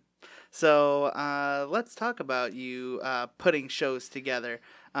 2. So let's talk about you putting shows together.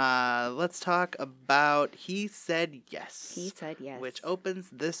 Let's talk about He Said Yes. He Said Yes. Which opens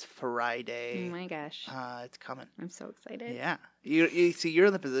this Friday. Oh my gosh. It's coming. I'm so excited. Yeah. You see, you're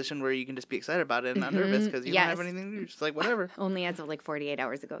in the position where you can just be excited about it and not nervous because you don't have anything. You're just like, whatever. Only as of like 48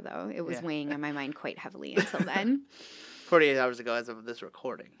 hours ago, though. It was weighing on my mind quite heavily until then. 48 hours ago as of this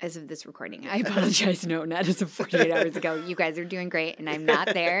recording. I apologize. No, not as of 48 hours ago. You guys are doing great, and I'm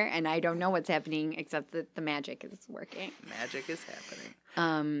not there, and I don't know what's happening except that the magic is working. Magic is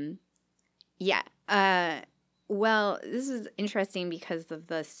happening. Yeah. Well, this is interesting because of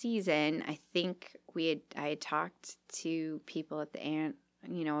the season. I think I had talked to people at the Ant,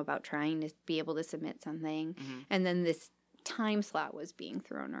 about trying to be able to submit something, and then this time slot was being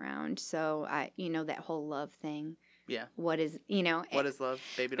thrown around. So that whole love thing. Yeah. What is love?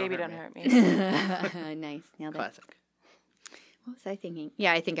 Baby don't hurt me. Nice. Nailed it. Classic. What was I thinking?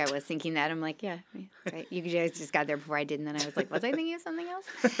 Yeah, I think I was thinking that. I'm like, yeah, that's right. You guys just got there before I did, and then I was like, was I thinking of something else?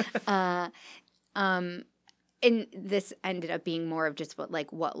 and this ended up being more of just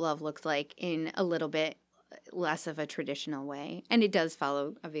what love looks like in a little bit less of a traditional way. And it does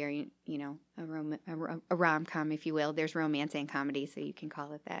follow a very, a rom-com, if you will. There's romance and comedy, so you can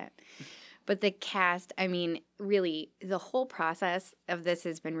call it that. But the cast, I mean, really, the whole process of this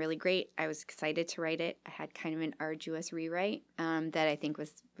has been really great. I was excited to write it. I had kind of an arduous rewrite that I think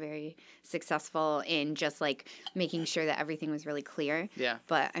was very successful in just, making sure that everything was really clear. Yeah.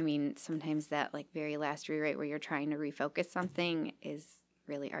 But, I mean, sometimes that, very last rewrite where you're trying to refocus something is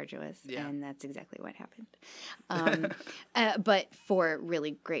really arduous. Yeah. And that's exactly what happened. But for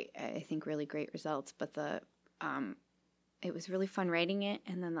really great results. But it was really fun writing it,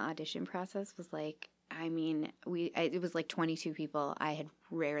 and then the audition process was it was 22 people I had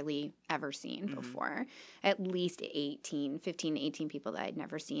rarely ever seen before. At least 15 to 18 people that I'd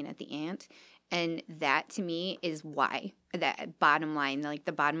never seen at the Ant. And that, to me, is why, that bottom line,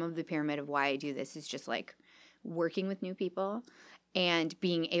 the bottom of the pyramid of why I do this is just, working with new people and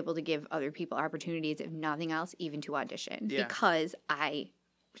being able to give other people opportunities, if nothing else, even to audition. Yeah. Because I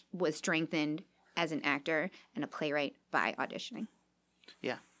was strengthened as an actor and a playwright by auditioning.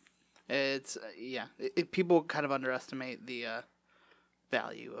 Yeah. It's, people kind of underestimate the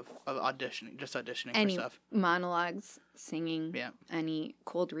value of auditioning, just auditioning for stuff. Monologues, singing, any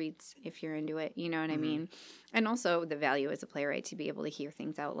cold reads if you're into it, you know what I mean? And also the value as a playwright to be able to hear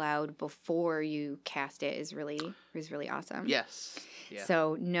things out loud before you cast it is really awesome. Yes. Yeah.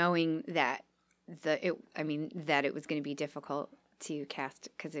 So knowing that that it was going to be difficult to cast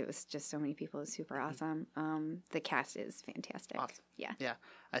because it was just so many people. It was super awesome. The cast is fantastic. Awesome. Yeah. Yeah.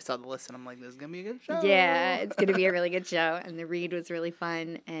 I saw the list and I'm like, this is going to be a good show. Yeah, it's going to be a really good show. And the read was really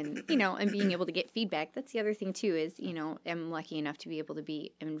fun. And, and being able to get feedback. That's the other thing, too, is, I'm lucky enough to be able to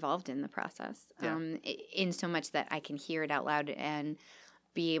be involved in the process. Yeah. In so much that I can hear it out loud and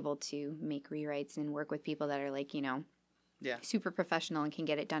be able to make rewrites and work with people that are super professional and can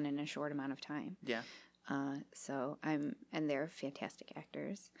get it done in a short amount of time. Yeah. And they're fantastic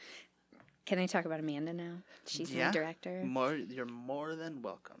actors. Can I talk about Amanda now? She's the director. You're more than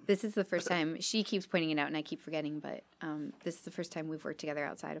welcome. This is the first time. She keeps pointing it out, and I keep forgetting, but this is the first time we've worked together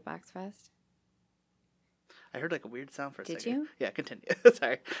outside of Box Fest. I heard a weird sound for a second. Did you? Yeah, continue.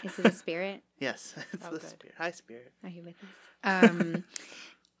 Sorry. Is it a spirit? Yes, it's the spirit. Hi, spirit. Are you with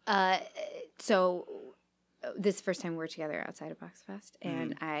us? So this is the first time we're together outside of Box Fest,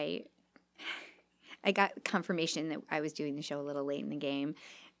 and I got confirmation that I was doing the show a little late in the game,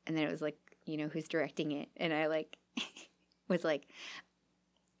 and then it was who's directing it, and I was like,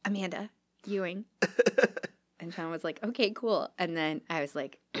 Amanda Ewing, and Sean was like, okay, cool, and then I was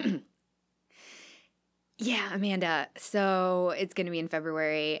like, yeah, Amanda, so it's gonna be in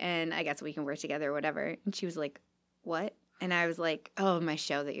February, and I guess we can work together or whatever, and she was like, what? And I was like, oh, my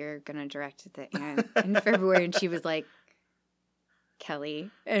show that you're gonna direct at the end in February, and she was like, Kelly,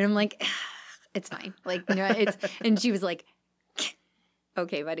 and I'm like, it's fine. And she was like,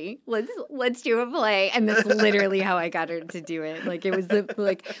 okay, buddy, let's do a play. And that's literally how I got her to do it. It was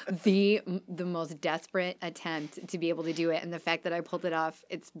the most desperate attempt to be able to do it. And the fact that I pulled it off,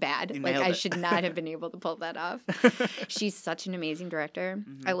 it's bad. I should not have been able to pull that off. She's such an amazing director.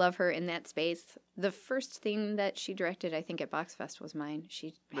 Mm-hmm. I love her in that space. The first thing that she directed, I think, at Box Fest was mine.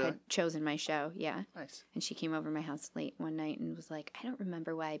 She had chosen my show, yeah. Nice. And she came over to my house late one night and was like, I don't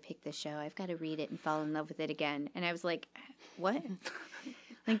remember why I picked this show. I've got to read it and fall in love with it again. And I was like, what?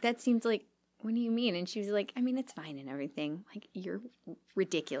 That seems like, what do you mean? And she was like, I mean, it's fine and everything. You're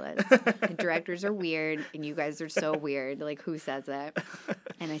ridiculous. The directors are weird, and you guys are so weird. Who says that?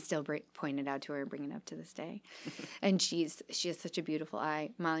 And I still point it out to her and bring it up to this day. And she has such a beautiful eye.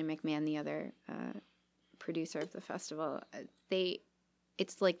 Molly McMahon, the other producer of the festival, they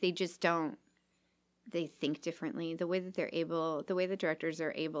just don't, they think differently. The way the directors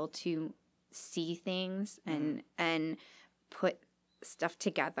are able to see things and put stuff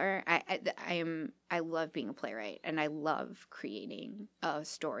together. I love being a playwright, and I love creating a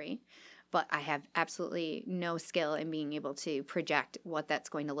story, but I have absolutely no skill in being able to project what that's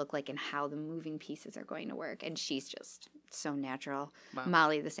going to look like and how the moving pieces are going to work. And she's just so natural. Wow.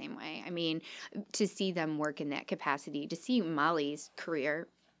 Molly the same way. I mean, to see them work in that capacity, to see Molly's career,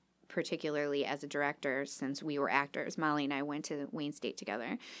 particularly as a director, since we were actors. Molly and I went to Wayne State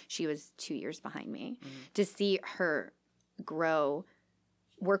together. She was 2 years behind me. Mm-hmm. To see her grow,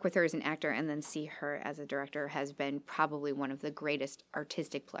 work with her as an actor, and then see her as a director has been probably one of the greatest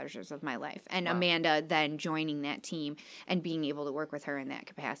artistic pleasures of my life. And wow. Amanda then joining that team and being able to work with her in that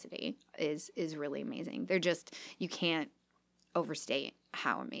capacity is really amazing. They're just, you can't overstate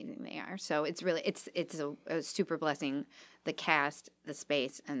how amazing they are. So it's really it's a super blessing, the cast, the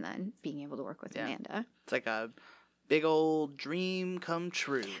space, and then being able to work with Amanda. It's like a big old dream come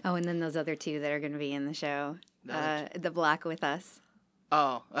true. Oh, and then those other two that are going to be in the show, the block with us.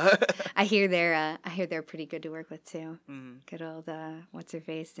 Oh, I hear they're pretty good to work with too. Mm-hmm. Good old what's her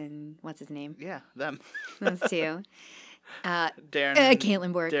face and what's his name? Yeah, them. Those two. Darren,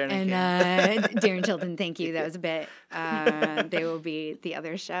 Caitlin Bork, and Darren Chilton. Thank you. That was a bit. They will be the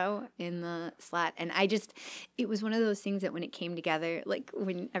other show in the slot, and it was one of those things that when it came together, like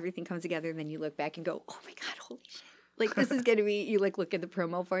when everything comes together, then you look back and go, oh my god, holy shit! Like this is gonna be. You look at the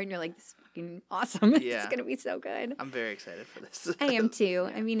promo for it, and you're like, this is fucking awesome. It's gonna be so good. I'm very excited for this. I am too.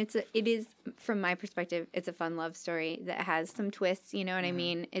 I mean, it is from my perspective, it's a fun love story that has some twists. You know what I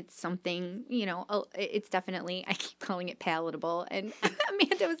mean? It's something. It's definitely. I keep calling it palatable, and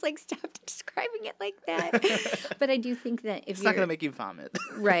Amanda was like, "Stop describing it like that." But I do think that if it's not gonna make you vomit,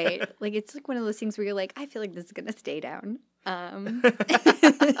 right? Like it's like one of those things where you're like, I feel like this is gonna stay down.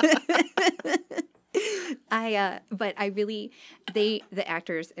 But I really, the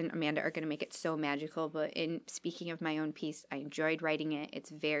actors and Amanda are going to make it so magical. But in speaking of my own piece, I enjoyed writing it. It's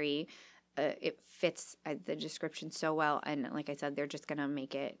very, it fits the description so well. And like I said, they're just going to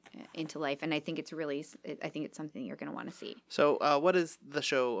make it into life. And I think it's really, I think it's something you're going to want to see. So what is the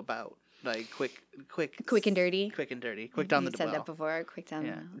show about? Like quick and dirty. Quick and dirty. Quick down the well. You said that before. Quick down.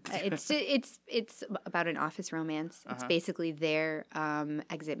 Yeah. It's about an office romance. It's basically their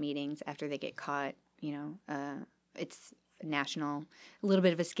exit meetings after they get caught. It's national, a little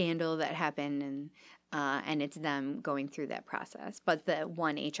bit of a scandal that happened, and it's them going through that process. But the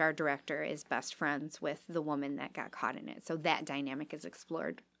one HR director is best friends with the woman that got caught in it, so that dynamic is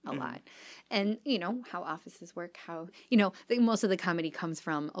explored a lot. And how offices work, how most of the comedy comes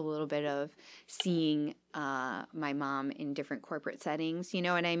from a little bit of seeing my mom in different corporate settings. You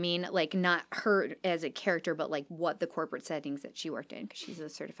know what I mean? Like not her as a character, but like what the corporate settings that she worked in, because she's a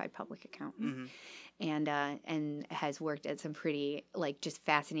certified public accountant. And has worked at some pretty just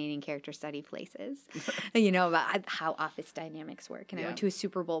fascinating character study places, about how office dynamics work. And I went to a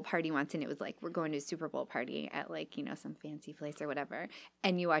Super Bowl party once, and it was like, we're going to a Super Bowl party at some fancy place or whatever.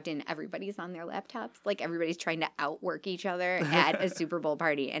 And you walked in, everybody's on their laptops, like everybody's trying to outwork each other at a Super Bowl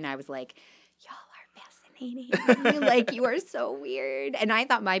party. And I was like, y'all are fascinating. Like you are so weird. And I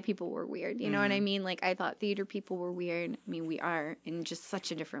thought my people were weird. You know what I mean? Like I thought theater people were weird. I mean, we are in just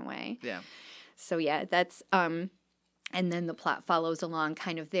such a different way. Yeah. So yeah, that's and then the plot follows along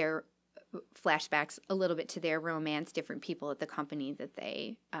kind of their flashbacks a little bit to their romance, different people at the company that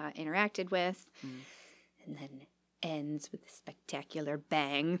they interacted with, and then ends with a spectacular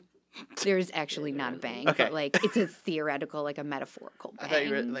bang. There's actually not a bang, but it's a theoretical, a metaphorical bang. I thought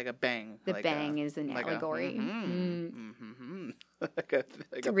you were like a bang. The bang is an allegory.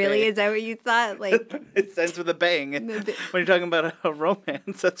 Really? Is that what you thought? Like it ends with a bang. When you're talking about a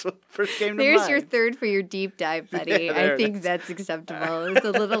romance, that's what first came to mind. There's your third for your deep dive, buddy. I think that's acceptable. It's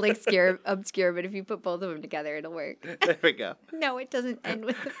a little obscure, but if you put both of them together, it'll work. There we go. No, it doesn't end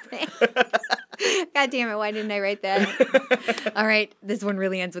with a bang. God damn it! Why didn't I write that? All right, this one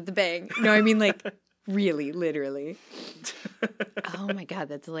really ends with the bang. No, I mean really, literally. Oh my god,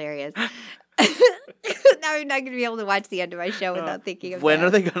 that's hilarious. Now you're not going to be able to watch the end of my show without thinking of when that. Are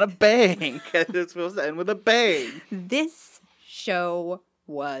they going to bang? It's supposed to end with a bang. This show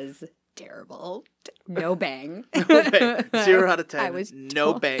was terrible. No bang. No bang. 0 out of 10.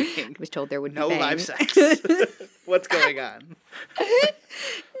 No bang. I was told there would be no bang. live sex. What's going on?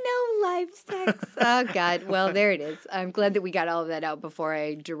 No live sex. Oh, God. Well, there it is. I'm glad that we got all of that out before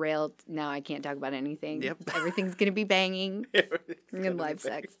I derailed. Now I can't talk about anything. Yep. Everything's going to be banging and live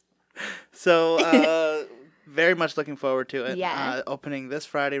sex. So, very much looking forward to it. Yeah. Opening this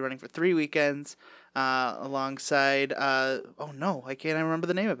Friday, running for 3 weekends, alongside, I can't remember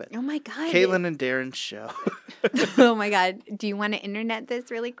the name of it. Oh my God. Caitlin and Darren's show. Oh my God. Do you want to internet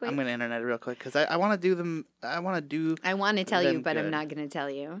this really quick? I'm going to internet it real quick, because I want to do them, I want to tell you, but good. I'm not going to tell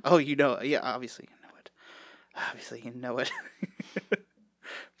you. Oh, yeah, obviously you know it.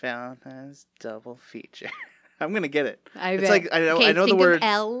 Valentine's double feature. I'm gonna get it. I know the word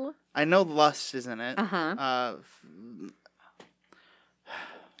L. I know lust is in it.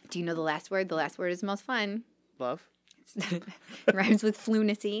 Do you know the last word? The last word is the most fun. Love. It rhymes with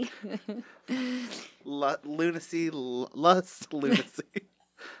flunacy. Lunacy, lust, lunacy.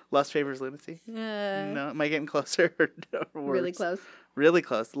 Lust favors lunacy. No, am I getting closer? Or really close. Really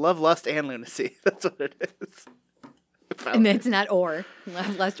close. Love, lust, and lunacy. That's what it is. And it's not or.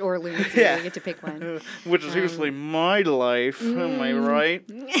 Lust or lunacy. Yeah. You get to pick one. Which is usually my life. Am I right?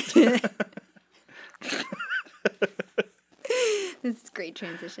 This is a great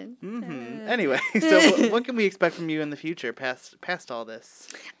transition. Anyway, so what can we expect from you in the future past all this?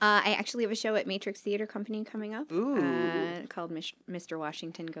 I actually have a show at Matrix Theater Company coming up. Ooh. Called Mr.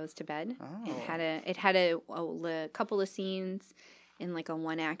 Washington Goes to Bed. Oh. It had a couple of scenes in like a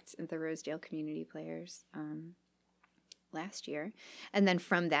one act at the Rosedale Community Players last year, and then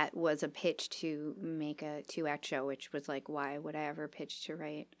from that was a pitch to make a 2-act show, which was like, why would I ever pitch to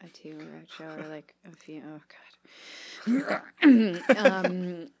write a 2-act show or like a few? Oh God.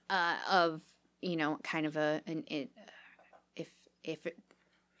 Of kind of an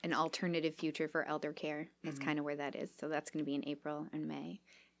alternative future for elder care is kind of where that is. So that's going to be in April and May.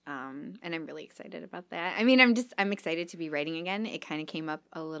 And I'm really excited about that. I mean, I'm excited to be writing again. It kind of came up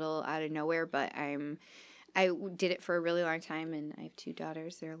a little out of nowhere, but I did it for a really long time, and I have 2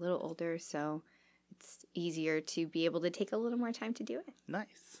 daughters. They're a little older, so it's easier to be able to take a little more time to do it.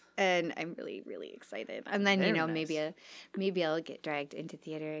 Nice. And I'm really, really excited. And then, Very nice. maybe I'll get dragged into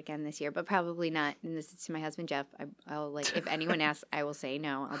theater again this year, but probably not. And this is to my husband, Jeff. I'll like, if anyone asks, I will say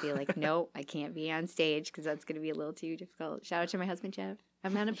no. I'll be like, no, I can't be on stage because that's going to be a little too difficult. Shout out to my husband, Jeff.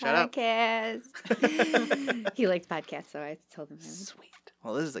 I'm on a podcast. He likes podcasts, so I told him. Sweet.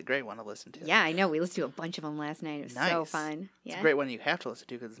 Well, this is a great one to listen to. Yeah, I know. We listened to a bunch of them last night. It was so fun. It's Yeah. a great one you have to listen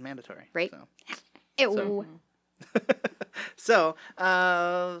to because it's mandatory. Right. So. So,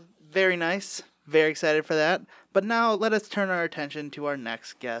 very nice. Very excited for that. But now let us turn our attention to our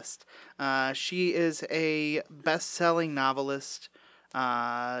next guest. She is a best-selling novelist,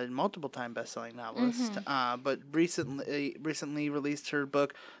 multiple-time best-selling novelist, but recently released her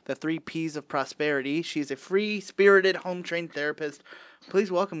book, The 3 Ps of Prosperity. She's a free-spirited, home-trained therapist.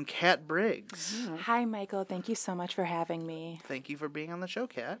 Please welcome Khat Brigggs. Hi, Michael. Thank you so much for having me. Thank you for being on the show,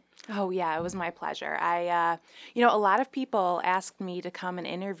 Khat. Oh, yeah, it was my pleasure. A lot of people asked me to come and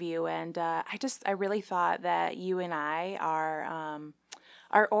interview, and I really thought that you and I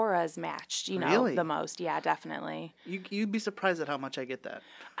our auras matched, Really? the most. Yeah, definitely. You'd be surprised at how much I get that.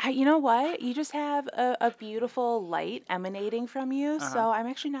 You know what? You just have a beautiful light emanating from you, so I'm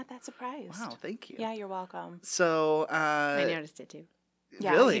actually not that surprised. Wow, thank you. Yeah, you're welcome. So, I noticed it too.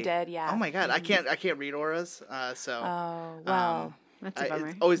 Yeah, really? you did, yeah. Oh my God, I can't read auras, so. Oh, well. That's a bummer.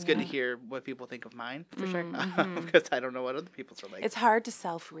 It's always good to hear what people think of mine. For sure. Because I don't know what other people's are like. It's hard to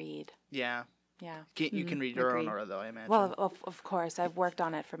self-read. Yeah. Yeah. You can read your Agreed. own aura, though, I imagine. Well, of course. I've worked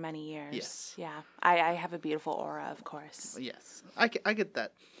on it for many years. Yes. Yeah. I have a beautiful aura, of course. Yes. I get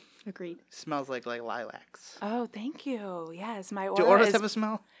that. Agreed. Smells like lilacs. Oh, thank you. Yes, my aura Do auras is, have a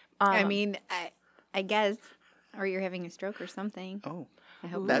smell? I mean, I guess, or you're having a stroke or something. Oh. I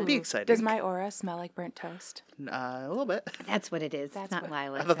hope That'd be Ooh. exciting. Does my aura smell like burnt toast? A little bit. that's what it is. That's It's not what-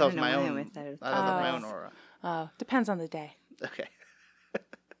 lilacs. I thought that was don't my know why I own. always thought it was- I thought that was my own aura. Oh, depends on the day. Okay.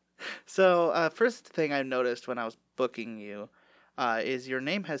 So, first thing I noticed when I was booking you is your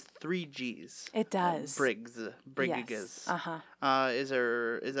name has 3 G's. It does. Brigggs. Yes. Uh-huh. Is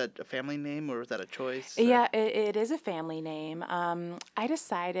that a family name or is that a choice? or- Yeah, it is a family name. I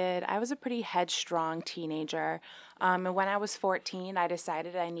decided I was a pretty headstrong teenager. And when I was 14, I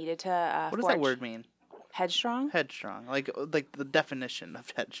decided I needed to What does that word mean? Headstrong? Headstrong. Like the definition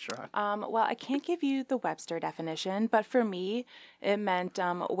of headstrong. Well, I can't give you the Webster definition, but for me, it meant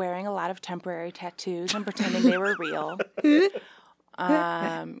wearing a lot of temporary tattoos and pretending they were real.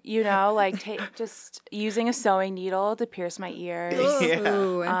 Just using a sewing needle to pierce my ears.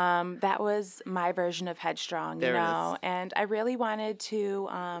 Yeah. That was my version of headstrong, There it is. and I really wanted to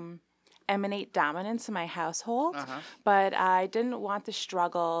emanate dominance in my household, Uh-huh. but I didn't want the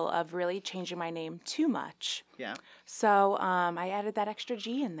struggle of really changing my name too much. Yeah. So I added that extra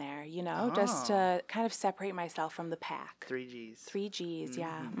G in there, just Oh. to kind of separate myself from the pack. 3 G's. 3 G's,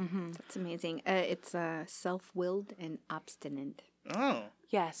 yeah. Mm-hmm. That's amazing. It's self-willed and obstinate. Oh.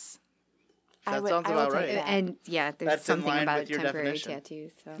 Yes. That sounds about right. And yeah, there's That's in something line about with your temporary definition.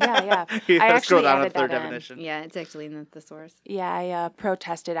 tattoos. So. Yeah. You I gotta scroll actually down to added the third that in. definition. Yeah, it's actually in the source. Yeah, I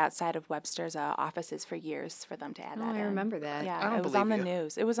protested outside of Webster's offices for years for them to add Oh, that I in. remember that. I Yeah, don't it was on the believe you.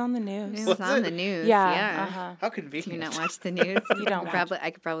 news. It was on the news. It Was was on it? the news. Yeah. Yeah. Uh-huh. How Do you convenient. not watch the news? You don't watch.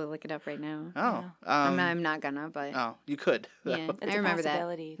 I could probably look it up right now. Oh. I'm not gonna, but Oh, you could. yeah, It's I remember a that.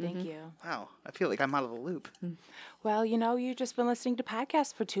 possibility. Thank you. Wow. I feel like I'm out of the loop. Well, you've just been listening to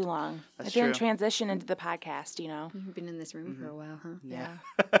podcasts for too long. That's I didn't true. transition into the podcast, You've been in this room for a while, huh? Yeah.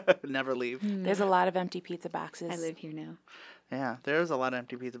 Never leave. There's a lot of empty pizza boxes. I live here now. Yeah, there's a lot of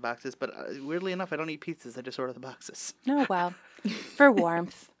empty pizza boxes, but weirdly enough, I don't eat pizzas. I just order the boxes. No, well, for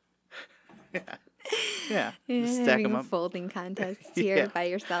warmth. Yeah. Yeah, just stack Having them a up. folding contest here Yeah. by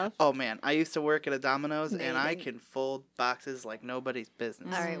yourself. Oh man, I used to work at a Domino's, No, and you I didn't. can fold boxes like nobody's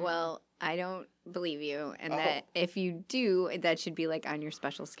business. All right, well, I don't believe you, and Oh. that if you do, that should be like on your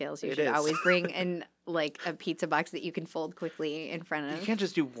special skills. You It should is. always bring in like a pizza box that you can fold quickly in front You of. can't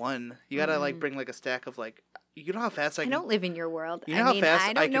just do one. You gotta like bring like a stack of like. You know how fast I I can. don't live in your world. You know I how mean, fast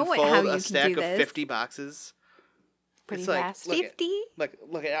I don't know can how fold you a can stack do of this. 50 boxes? Pretty It's like, fast. look at- 50?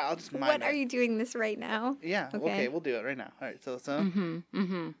 Look at. I'll just mind What it. are you doing this right now? Yeah. Okay. We'll do it right now. All right. So.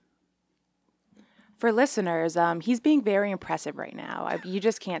 For listeners, he's being very impressive right now. You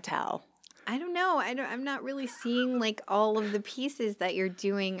just can't tell. I don't know. I'm not really seeing like all of the pieces that you're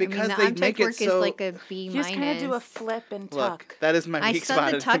doing. Because I they mean, the make object it work so- is like a B You minus. just kind of do a flip and Look, tuck. that is my I weak saw spot.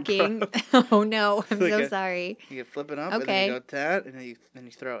 the in tucking. improv. Oh no, I'm Like so a- sorry. You can flip it up, and then Okay. you go to that, and then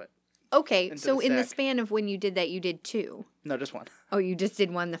you throw it. Okay, Into so the in the stack. span of when you did that, you did 2. No, just one. Oh, you just did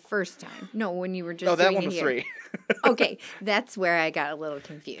one the first time. No, when you were just Oh, that doing one it was here. 3. Okay, that's where I got a little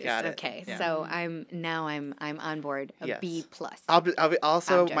confused. Got it, Okay, yeah. so I'm on board. A Yes. B plus. I'll be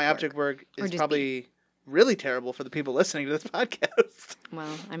also Object my work. object work Or is just probably really terrible for the people listening to this podcast.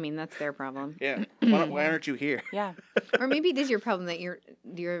 Well, I mean that's their problem. Yeah. Why aren't you here? Yeah. Or maybe it is your problem that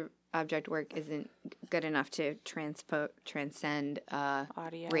your object work isn't good enough to transcend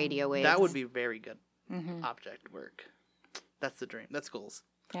Audio. radio waves. That would be very good. Mm-hmm. Object work. That's the dream. That's goals.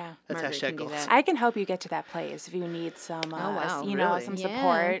 Yeah. That's Margaret hashtag can do goals. that. I can help you get to that place if you need some, wow. Really? some Yeah.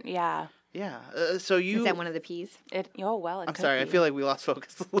 support. Yeah. Yeah. So you. Is that one of the P's? Oh, well, it I'm could sorry. I be. feel like we lost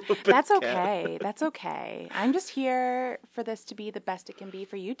focus a little bit. That's Kat. okay. That's okay. I'm just here for this to be the best it can be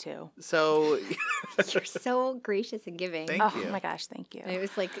for you two. So. You're so gracious and giving. Thank Oh you. my gosh, thank you.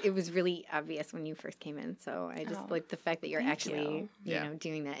 It was really obvious when you first came in. So I just Oh, like the fact that you're thank actually, you. Yeah.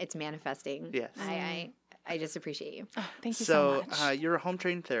 doing that. It's manifesting. Yes. I just appreciate you. Oh, thank you so much. So you're a home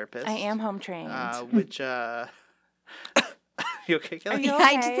trained therapist. I am home trained. Which. You okay, Kelly? You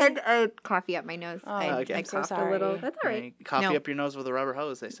I just okay? had a coffee up my nose. okay. I I'm so coughed a little. sorry. That's all right. Coffee No. up your nose with a rubber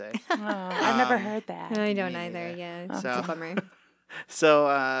hose, they say. Oh, I've never heard that. I don't Me either. neither. Yeah, it's So- a bummer.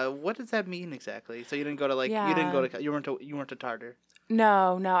 So, what does that mean exactly? So you didn't go to Yeah. you weren't a tartar.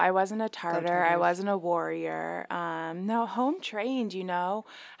 No, I wasn't a tartar. I tartars. wasn't a warrior. No, home trained,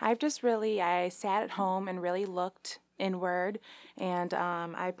 I've just really, I sat at home and really looked inward, and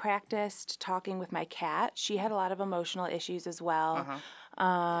I practiced talking with my cat. She had a lot of emotional issues as well.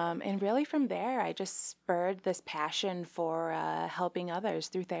 And really from there, I just spurred this passion for helping others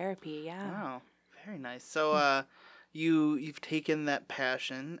through therapy. Yeah. Wow, very nice. So, you've taken that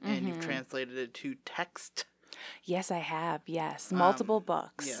passion and you've translated it to text. Yes, I have. Yes. Multiple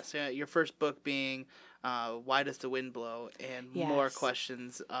books. Yes, yeah. Your first book being "Why Does the Wind Blow?" and more Yes.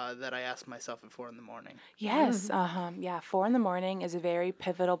 questions that I ask myself at 4 in the morning. Yes. Yeah. 4 in the morning is a very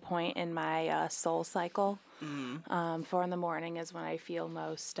pivotal point in my soul cycle. 4 in the morning is when I feel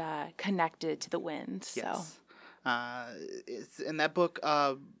most connected to the wind. Yes. And that book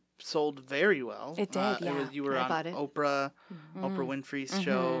sold very well. It did, yeah. You were I on bought it. Oprah Winfrey's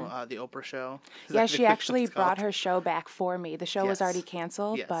show, the Oprah Show. Is Yeah, that she what actually it's called? brought her show back for me. The show was Yes. already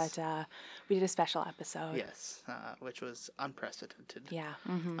canceled, Yes. but we did a special episode. Yes, which was unprecedented. Yeah.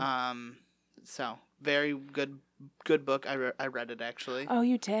 So very good book. I read it actually. Oh,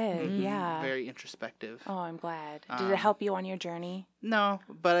 you did? Mhm. Yeah. Very introspective. Oh, I'm glad. Did it help you on your journey? No,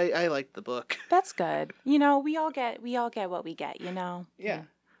 but I liked the book. That's good. We all get what we get, Yeah.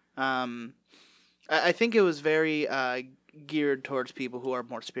 I think it was very geared towards people who are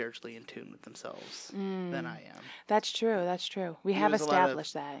more spiritually in tune with themselves than I am. That's true. That's true. We There have was a lot of-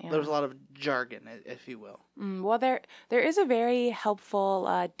 established that. There was a lot of jargon, if you will. Well, there is a very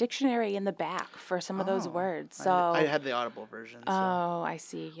helpful dictionary in the back for some of those Oh, words. I- So, I had the Audible version. So. oh, I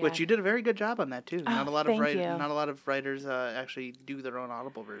see. Yeah. Which you did a very good job on that too. Not a lot of thank you. not a lot of writers actually do their own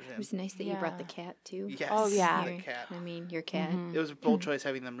Audible version. It was nice that you brought the Yeah. cat too. Yes. Oh, yeah. The cat. I mean, your cat. It was a bold choice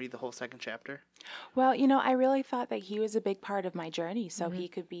having them read the whole second chapter. Well, I really thought that he was a big part of my journey, so he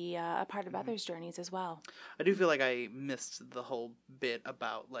could be a part of others' journeys as well. I do feel like I missed the whole bit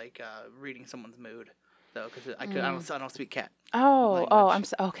about like reading someone's mood, though, because I don't speak cat. Oh, language. I'm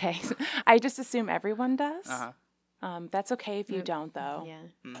so okay. I just assume everyone does. Uh-huh. That's okay if you don't, though. Yeah.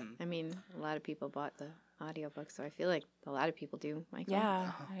 Mhm. I mean, a lot of people bought the audiobook, so I feel like a lot of people do, Michael.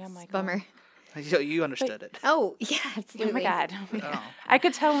 Yeah. I'm like, Bummer. You understood it. Oh, yeah, Oh absolutely. my God. Oh. I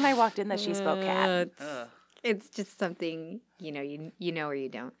could tell when I walked in that she spoke cat. Ugh. It's just something, you know or you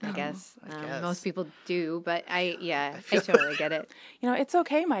don't, I guess. I guess. Most people do, but I feel- totally get it. It's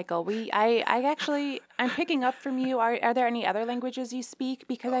okay, Michael. I'm picking up from you. Are there any other languages you speak?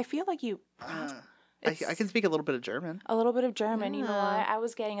 Because I feel like you I can speak a little bit of German. A little bit of German. Yeah. You know what? I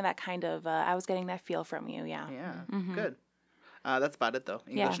was getting that kind of, I was getting that feel from you, yeah. Yeah, good. That's about it, though.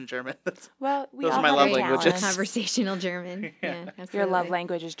 English and German. Well, we those all are my have love our languages. talents. Conversational German. Yeah, absolutely. Your love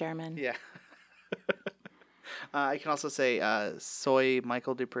language is German. Yeah. I can also say soy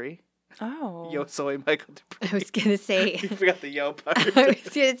Michael Dupree. Oh. Yo soy Michael Dupree. I was gonna say. You forgot the yo part. I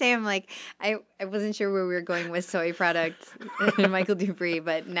was gonna say I'm like I wasn't sure where we were going with soy products and Michael Dupree,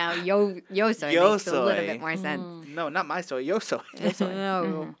 but now yo soy makes a little bit more sense. No, not my soy. Yo soy.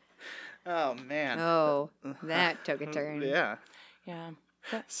 No. Oh man. Oh, that took a turn. Yeah. Yeah.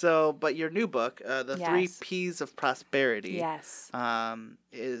 So, but your new book, The Three Yes. P's of Prosperity, Yes.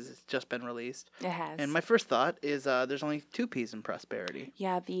 is just been released. It has. And my first thought is there's only 2 P's in prosperity.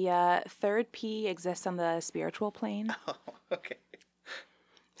 Yeah, the third P exists on the spiritual plane. Oh, okay.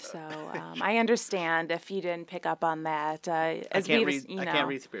 So I understand if you didn't pick up on that. I can't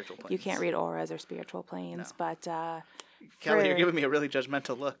read spiritual planes. You can't read auras or spiritual planes, but Kelly, you're giving me a really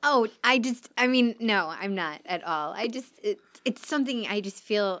judgmental look. Oh, no, I'm not at all. It's something I just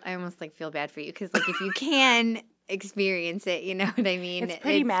feel, I almost like feel bad for you because like if you can experience it, you know what I mean? it's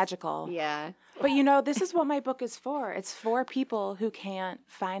pretty magical. Yeah. But this is what my book is for. It's for people who can't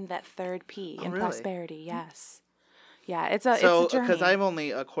find that third P in really? prosperity. Yes. Yeah, it's a journey. Because I'm only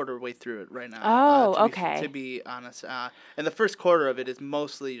a quarter way through it right now. Oh, okay. To be honest, and the first quarter of it is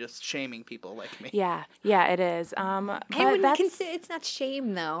mostly just shaming people like me. Yeah, it is. But I wouldn't consider it's not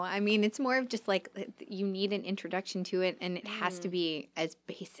shame though. I mean, it's more of just like you need an introduction to it, and it has to be as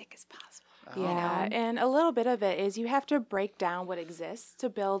basic as possible. Yeah, and a little bit of it is you have to break down what exists to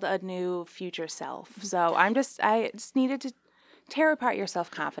build a new future self. So I just needed to tear apart your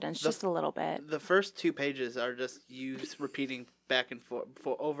self-confidence just a little bit. The first 2 pages are just you repeating back and forth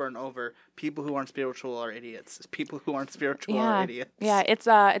over and over. People who aren't spiritual are idiots. People who aren't spiritual are idiots. Yeah, it's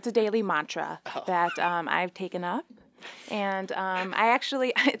a daily mantra that I've taken up. And I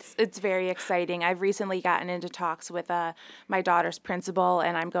actually, it's very exciting. I've recently gotten into talks with my daughter's principal,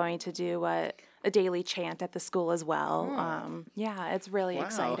 and I'm going to do a daily chant at the school as well. Yeah, it's really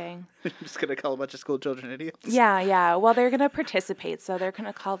exciting. You're just going to call a bunch of school children idiots? Yeah. Well, they're going to participate, so they're going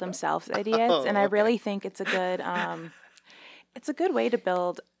to call themselves idiots. And I really think it's a good way to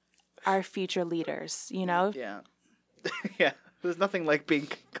build our future leaders, Yeah. Yeah. There's nothing like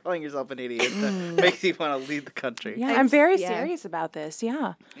calling yourself an idiot that makes you want to lead the country. Yeah, I'm very serious about this.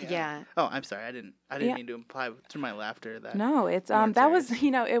 Yeah. Oh, I'm sorry. I didn't mean to imply through my laughter that. No, it's that was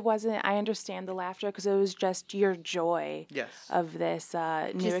it wasn't. I understand the laughter because it was just your joy. Of this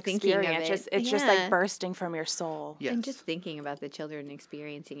new experience. It's just like bursting from your soul. Yes. And just thinking about the children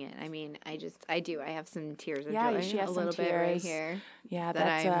experiencing it. I mean, I have some tears of yeah, joy. She has a some little tears. bit right here. Yeah,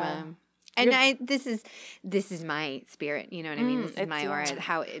 that that's I'm. And this is my spirit, you know what I mean? This is my aura,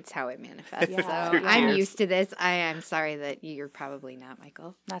 how it manifests. Yeah. So I'm used to this. I am sorry that you're probably not,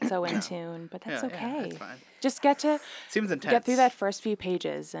 Michael. Not so in tune, but that's okay. Yeah, that's fine. Just get Seems intense. Get through that first few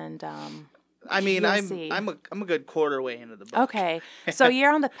pages, and I mean, see. I'm a good quarter way into the book. Okay, so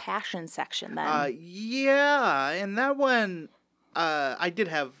you're on the passion section then. Yeah, and that one, I did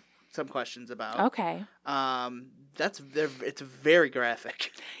have some questions about. Okay. It's very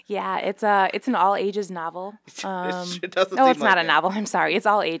graphic. Yeah, it's an all ages novel. It doesn't no, seem it's not like a novel. I'm sorry, it's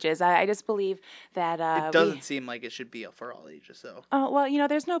all ages. I just believe that it doesn't seem like it should be for all ages. So. Oh well,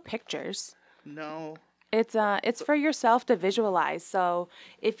 there's no pictures. No. It's for yourself to visualize. So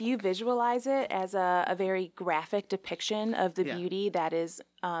if you visualize it as a very graphic depiction of the beauty that is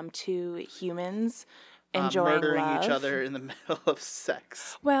two humans enjoying murdering love. each other in the middle of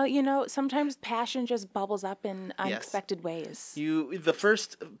sex. Well, sometimes passion just bubbles up in unexpected ways. The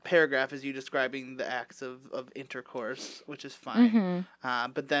first paragraph is you describing the acts of intercourse, which is fine.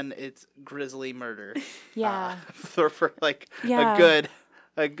 Mm-hmm. But then it's grisly murder. Yeah. For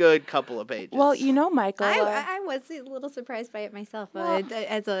a good couple of pages. Well, Michael, I was a little surprised by it myself.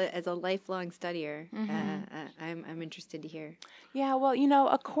 As a lifelong studier, I'm interested to hear. Yeah, well,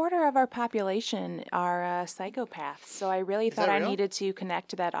 a quarter of our population are psychopaths, so I really thought I needed to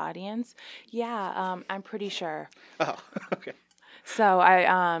connect to that audience. Yeah, I'm pretty sure. Oh, okay. So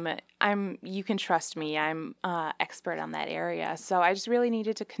I'm. You can trust me. I'm expert on that area. So I just really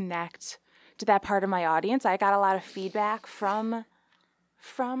needed to connect to that part of my audience. I got a lot of feedback from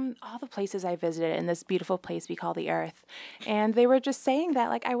all the places I visited in this beautiful place we call the Earth. And they were just saying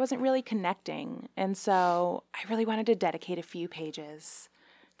that, I wasn't really connecting. And so I really wanted to dedicate a few pages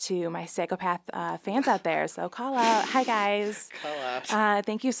to my psychopath fans out there. So call out. Hi, guys. Call out.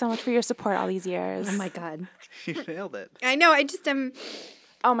 Thank you so much for your support all these years. Oh, my God. You nailed it. I know. I just am...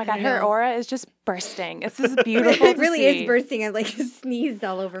 Oh my God, her know. aura is just bursting. It's just beautiful. It really is see. bursting. I like sneezed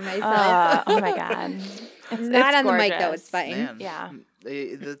all over myself. Oh my God. Not it's on the mic though. gorgeous. It's fine. Man, Yeah.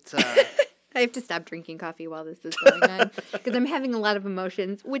 that's I have to stop drinking coffee while this is going on because I'm having a lot of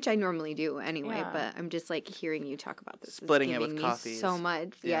emotions, which I normally do anyway. Yeah. But I'm just like hearing you talk about this. Splitting is it with giving me coffee so is- much.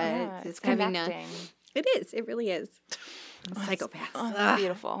 yeah. Yeah, It's it's having connecting. It is. It really is. Psychopaths. Oh, Ugh. it's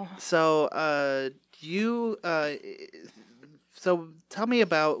beautiful. So. So tell me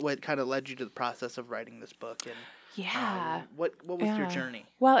about what kind of led you to the process of writing this book, and Yeah. what was your journey?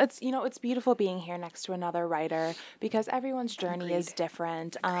 Well, it's beautiful being here next to another writer because everyone's journey is Agreed.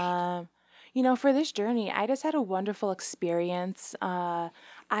 different. For this journey, I just had a wonderful experience. I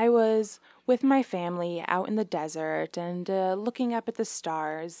was with my family out in the desert and looking up at the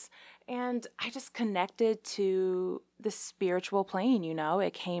stars, and I just connected to the spiritual plane.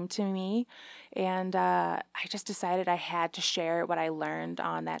 It came to me, and I just decided I had to share what I learned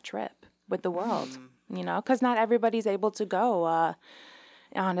on that trip with the world. Because not everybody's able to go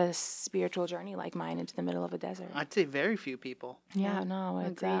on a spiritual journey like mine into the middle of a desert. I'd say very few people. Yeah, no,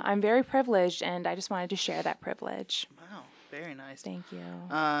 it's agreed. I'm very privileged, and I just wanted to share that privilege. Wow, very nice. Thank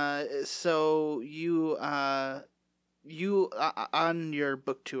you. So you on your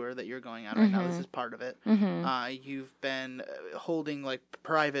book tour that you're going on right now, this is part of it. You've been holding like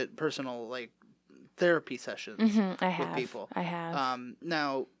private, personal, like therapy sessions I have. with people. I have.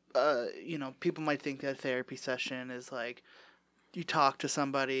 Now, people might think that a therapy session is like you talk to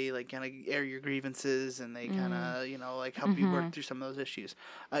somebody, like kind of air your grievances, and they kind of, like help you work through some of those issues.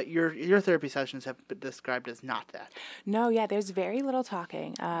 Your therapy sessions have been described as not that. No, yeah, there's very little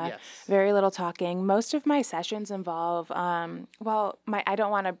talking. Yes. Very little talking. Most of my sessions involve, I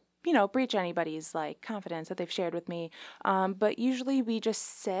don't want to, breach anybody's like confidence that they've shared with me. But usually we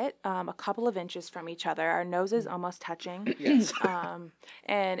just sit a couple of inches from each other, our noses almost touching. Yes.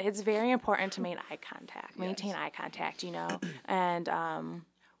 And it's very important to maintain eye contact, and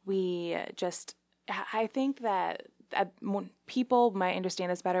we just, I think that people might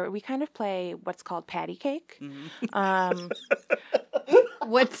understand this better. We kind of play what's called patty cake.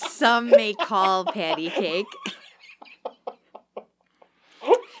 What some may call patty cake.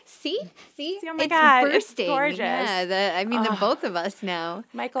 See, oh my it's God, it's bursting. gorgeous. Yeah, the both of us now.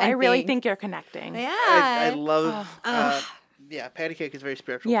 Michael, I really think you're connecting. Yeah, I love. Patty cake is very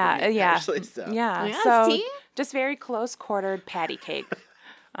spiritual. For me, actually, so. Yeah. So see? just very close quartered patty cake.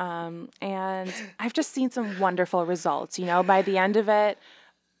 And I've just seen some wonderful results. By the end of it,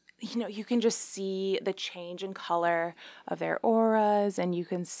 you can just see the change in color of their auras, and you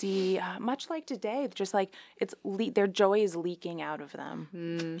can see, much like today, just like their joy is leaking out of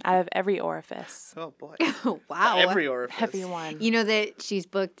them, out of every orifice. Oh boy! Wow, Every orifice. Everyone. You know that she's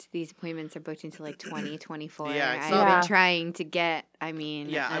booked. These appointments are booked until like 2024. Yeah, I I've saw been that. trying to get. I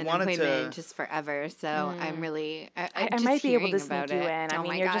an wanted appointment to- just forever. So I'm really. I just might be able to hearing sneak about you it. in. Oh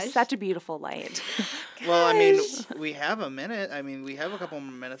my You're gosh. just such a beautiful light. Well, we have a minute. We have a couple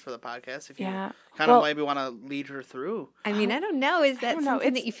more minutes for the podcast. If you Yeah. kind of maybe want to lead her through. I don't know. Is that don't know.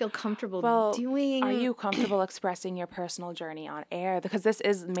 something that you feel comfortable doing? Are you comfortable expressing your personal journey on air? Because this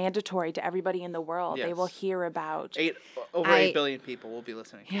is mandatory to everybody in the world. They Yes. will hear about. Over 8 billion people will be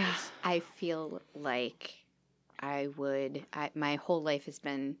listening to Yeah. this. I feel like I would. My whole life has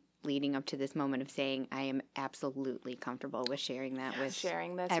been leading up to this moment of saying I am absolutely comfortable with sharing that with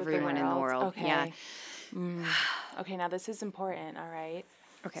everyone in the world. Okay. Yeah. Okay, now this is important, all right?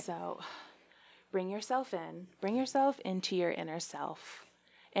 Okay. So bring yourself in. Bring yourself into your inner self.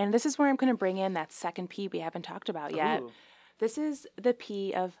 And this is where I'm going to bring in that second P we haven't talked about yet. Ooh. This is the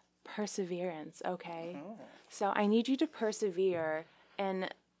P of perseverance, okay? Oh. So I need you to persevere, and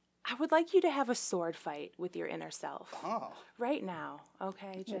I would like you to have a sword fight with your inner self Oh. right now,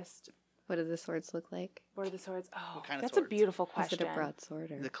 okay? Just, What do the swords look like? what are the swords? Oh, kind of that's swords? a beautiful Is question. it a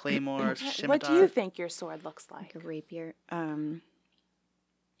broadsword or The claymore, scimitar. What do you think your sword looks like? like a rapier?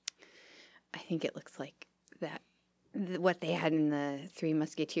 I think it looks like that. What they had in the Three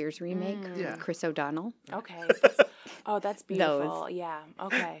Musketeers remake, Yeah. with Chris O'Donnell. Okay. That's beautiful. Yeah.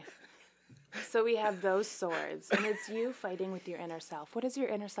 Okay. So we have those swords, and it's you fighting with your inner self. What does your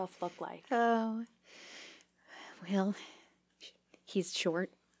inner self look like? Oh, well, he's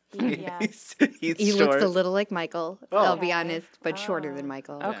short. Yeah. He's He short. looks a little like Michael. Oh. I'll be Okay. honest, but shorter than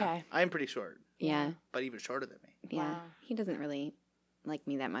Michael. Yeah. Okay. I'm pretty short, Yeah, but even shorter than me. yeah. Wow. He doesn't really like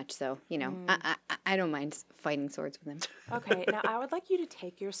me that much, so I don't mind fighting swords with him. Okay. Now I would like you to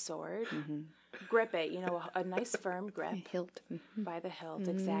take your sword, Mm-hmm. grip it, a nice firm grip Hilt. by the hilt,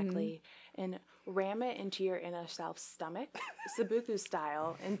 exactly, and ram it into your inner self's stomach, Sabuku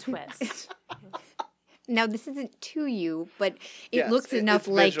style, and twist. Now, this isn't to you, but it Yes, looks enough it's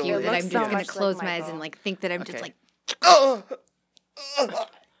like visual. you It that I'm looks just so going to much like close my eyes Michael. and like think that I'm just Okay. like, Oh,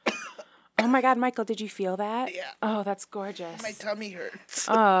 Oh my God, Michael, did you feel that? Yeah. Oh, that's gorgeous. my tummy hurts.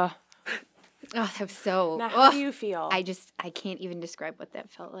 oh, that was so. Now, how oh, do you feel? I can't even describe what that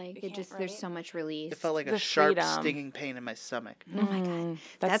felt like. It can't, just, right? there's so much release. It felt like a the sharp, freedom. stinging pain in my stomach. Oh my God.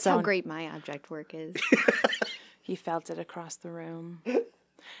 That's how great my object work is. He felt it across the room.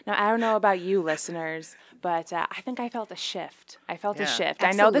 Now, I don't know about you listeners, but I think I felt a shift.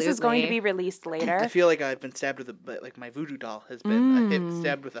 I know this is going to be released later. I feel like I've been stabbed with like my voodoo doll has been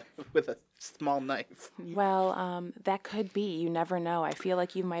stabbed with a small knife. Well, that could be. You never know. I feel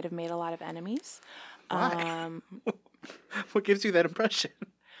like you might have made a lot of enemies. Why? What gives you that impression?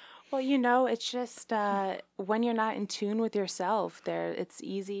 Well, it's just when you're not in tune with yourself, it's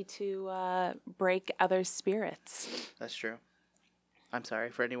easy to break others' spirits. That's true. I'm sorry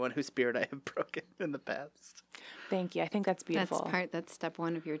for anyone whose spirit I have broken in the past. Thank you. I think that's beautiful. That's step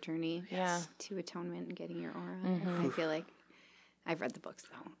one of your journey. Yeah. To atonement and getting your aura. I feel like I've read the books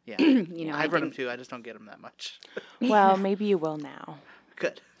though. Yeah. I've read them too. I just don't get them that much. Well, maybe you will now.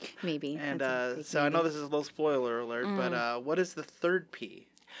 Good. Maybe. And That's so I know this is a little spoiler alert, but what is the third P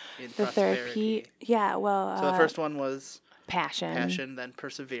in The third prosperity? P, yeah, well... So the first one was passion, then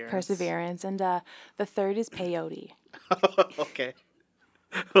perseverance. and the third is peyote. Okay.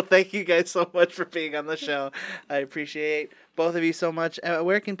 Well, thank you guys so much for being on the show. I appreciate both of you so much.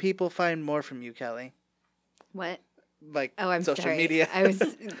 Where can people find more from you, Kelly? What? Like I'm social sorry. media? I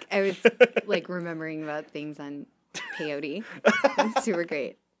was like remembering about things on peyote. It's super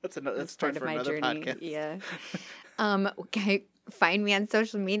great. That's Part of for my another journey. podcast. Yeah. Can I find me on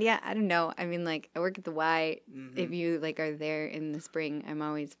social media? I don't know. I mean, like I work at the Y. Mm-hmm. If you are there in the spring, I'm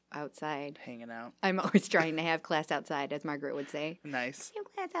always outside. Hanging out. I'm always trying to have class outside, as Margaret would say. Nice.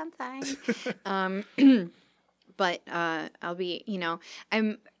 Have class outside. But I'll be,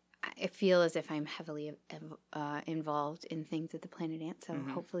 I feel as if I'm heavily involved in things at the Planet Ant, so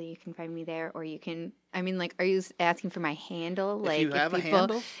hopefully you can find me there, or you can. I mean, like, are you asking for my handle? If Like, you have a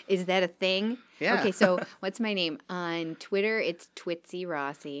handle? Is that a thing? Yeah. Okay, so what's my name on Twitter? It's Twitsy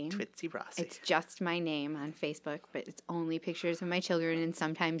Rossi. Twitsy Rossi. It's just my name on Facebook, but it's only pictures of my children and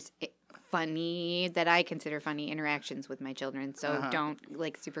sometimes funny that I consider funny interactions with my children. So don't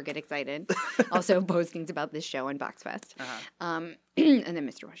super get excited. Also postings about this show and BoxFest. And then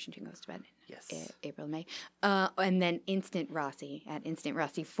Mr. Washington Goes to Bed. Yes. April, May. And then Instant Rossi at Instant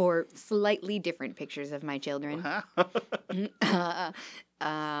Rossi for slightly different pictures of my children.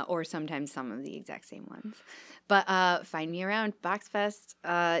 Or sometimes some of the exact same ones. But find me around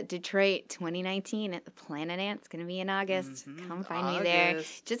BoxFest Detroit 2019 at the Planet Ant. It's going to be in August. Come find me there.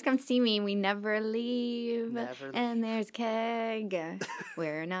 Just come see me. We never leave. And there's Keg.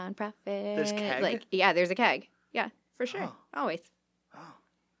 We're a nonprofit. There's Keg? There's a Keg. Yeah, for sure. Oh. Always. Oh.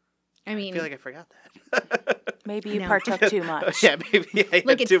 I mean, I feel like I forgot that. Maybe you No. partook too much. Yeah, maybe I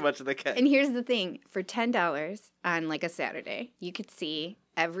had too much of the cake. And here's the thing. For $10 on like a Saturday, you could see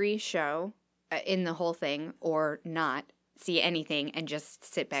every show in the whole thing or not see anything and just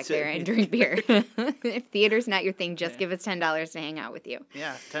sit back there and drink beer. If theater's not your thing, just give us $10 to hang out with you.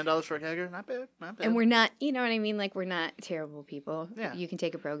 Yeah, $10 for a kegger, not bad, not bad. And we're not, you know what I mean? Like, we're not terrible people. Yeah. You can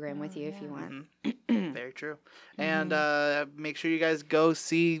take a program with you if you want. Very true. And make sure you guys go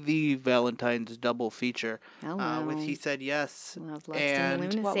see the Valentine's double feature with He Said Yes. Love, Lust, and and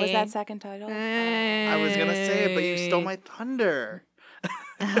Lunacy. What was that second title? I was going to say it, but you stole my thunder.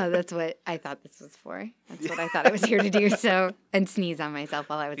 That's what I thought this was for. That's what I thought I was here to do. So, and sneeze on myself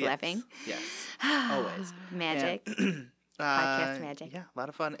while I was laughing. Yes, always. Magic. Podcast magic. Yeah, a lot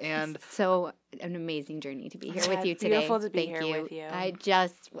of fun. And so an amazing journey to be here with you today. Beautiful to be Thank here you. with you.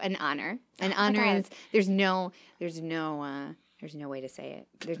 An honor. An honor is there's no way to say it.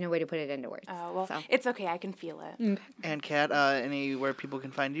 There's no way to put it into words. Oh, well, so. It's okay. I can feel it. And Khat, anywhere people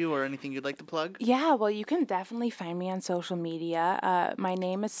can find you or anything you'd like to plug? Yeah, well, you can definitely find me on social media. My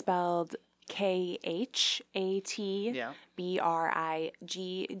name is spelled KHAT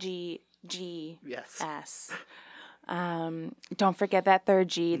BRIGGGS. Don't forget that third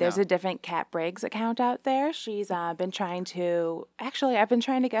G. There's a different Khat Brigggs account out there. She's been trying to, actually, I've been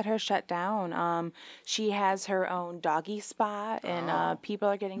trying to get her shut down. She has her own doggy spa, and people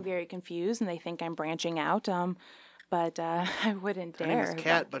are getting very confused, and they think I'm branching out. But I wouldn't dare. Her name is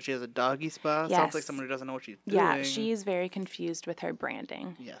Khat, but she has a doggy spa. Yes. Sounds like someone who doesn't know what she's doing. Yeah, she's very confused with her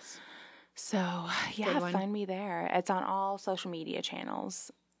branding. Yes. So, yeah, find me there. It's on all social media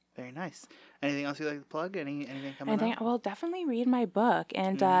channels. Very nice. Anything else you'd like to plug? Anything coming up? Well, definitely read my book.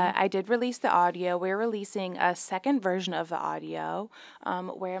 And I did release the audio. We're releasing a second version of the audio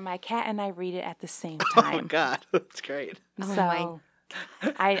where my cat and I read it at the same time. Oh, God. That's great. So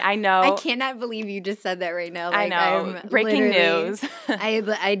I know. I cannot believe you just said that right now. I know. Breaking news.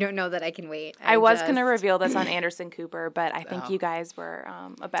 I don't know that I can wait. I was going to reveal this on Anderson Cooper, but I think you guys were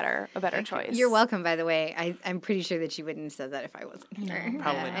a better choice. You're welcome, by the way. I'm pretty sure that you wouldn't have said that if I wasn't here.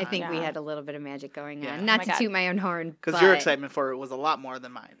 Probably not. I think we had a little bit of magic going on. Yeah. Not to toot my own horn, because your excitement for it was a lot more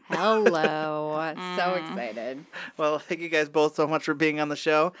than mine. Hello. So excited. Well, thank you guys both so much for being on the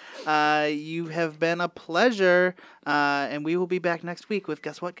show. You have been a pleasure, and we will be back next week with,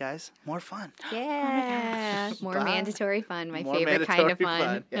 guess what, guys? More fun. Yeah. More Bye. mandatory fun. My More favorite kind of mandatory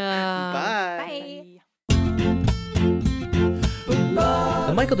fun. Yeah. Bye.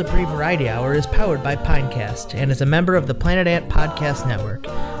 The Michael Dupree Variety Hour is powered by Pinecast and is a member of the Planet Ant Podcast Network.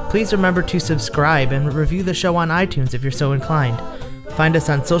 Please remember to subscribe and review the show on iTunes if you're so inclined. Find us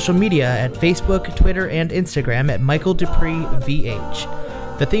on social media at Facebook, Twitter, and Instagram at Michael Dupree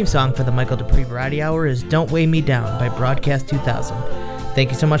VH. The theme song for the Michael Dupree Variety Hour is Don't Weigh Me Down by Broadcast 2000. Thank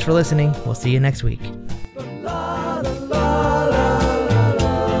you so much for listening. We'll see you next week.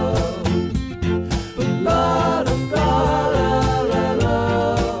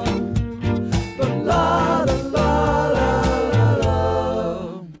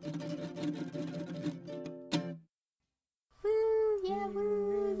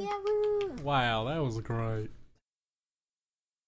 Wow, that was great.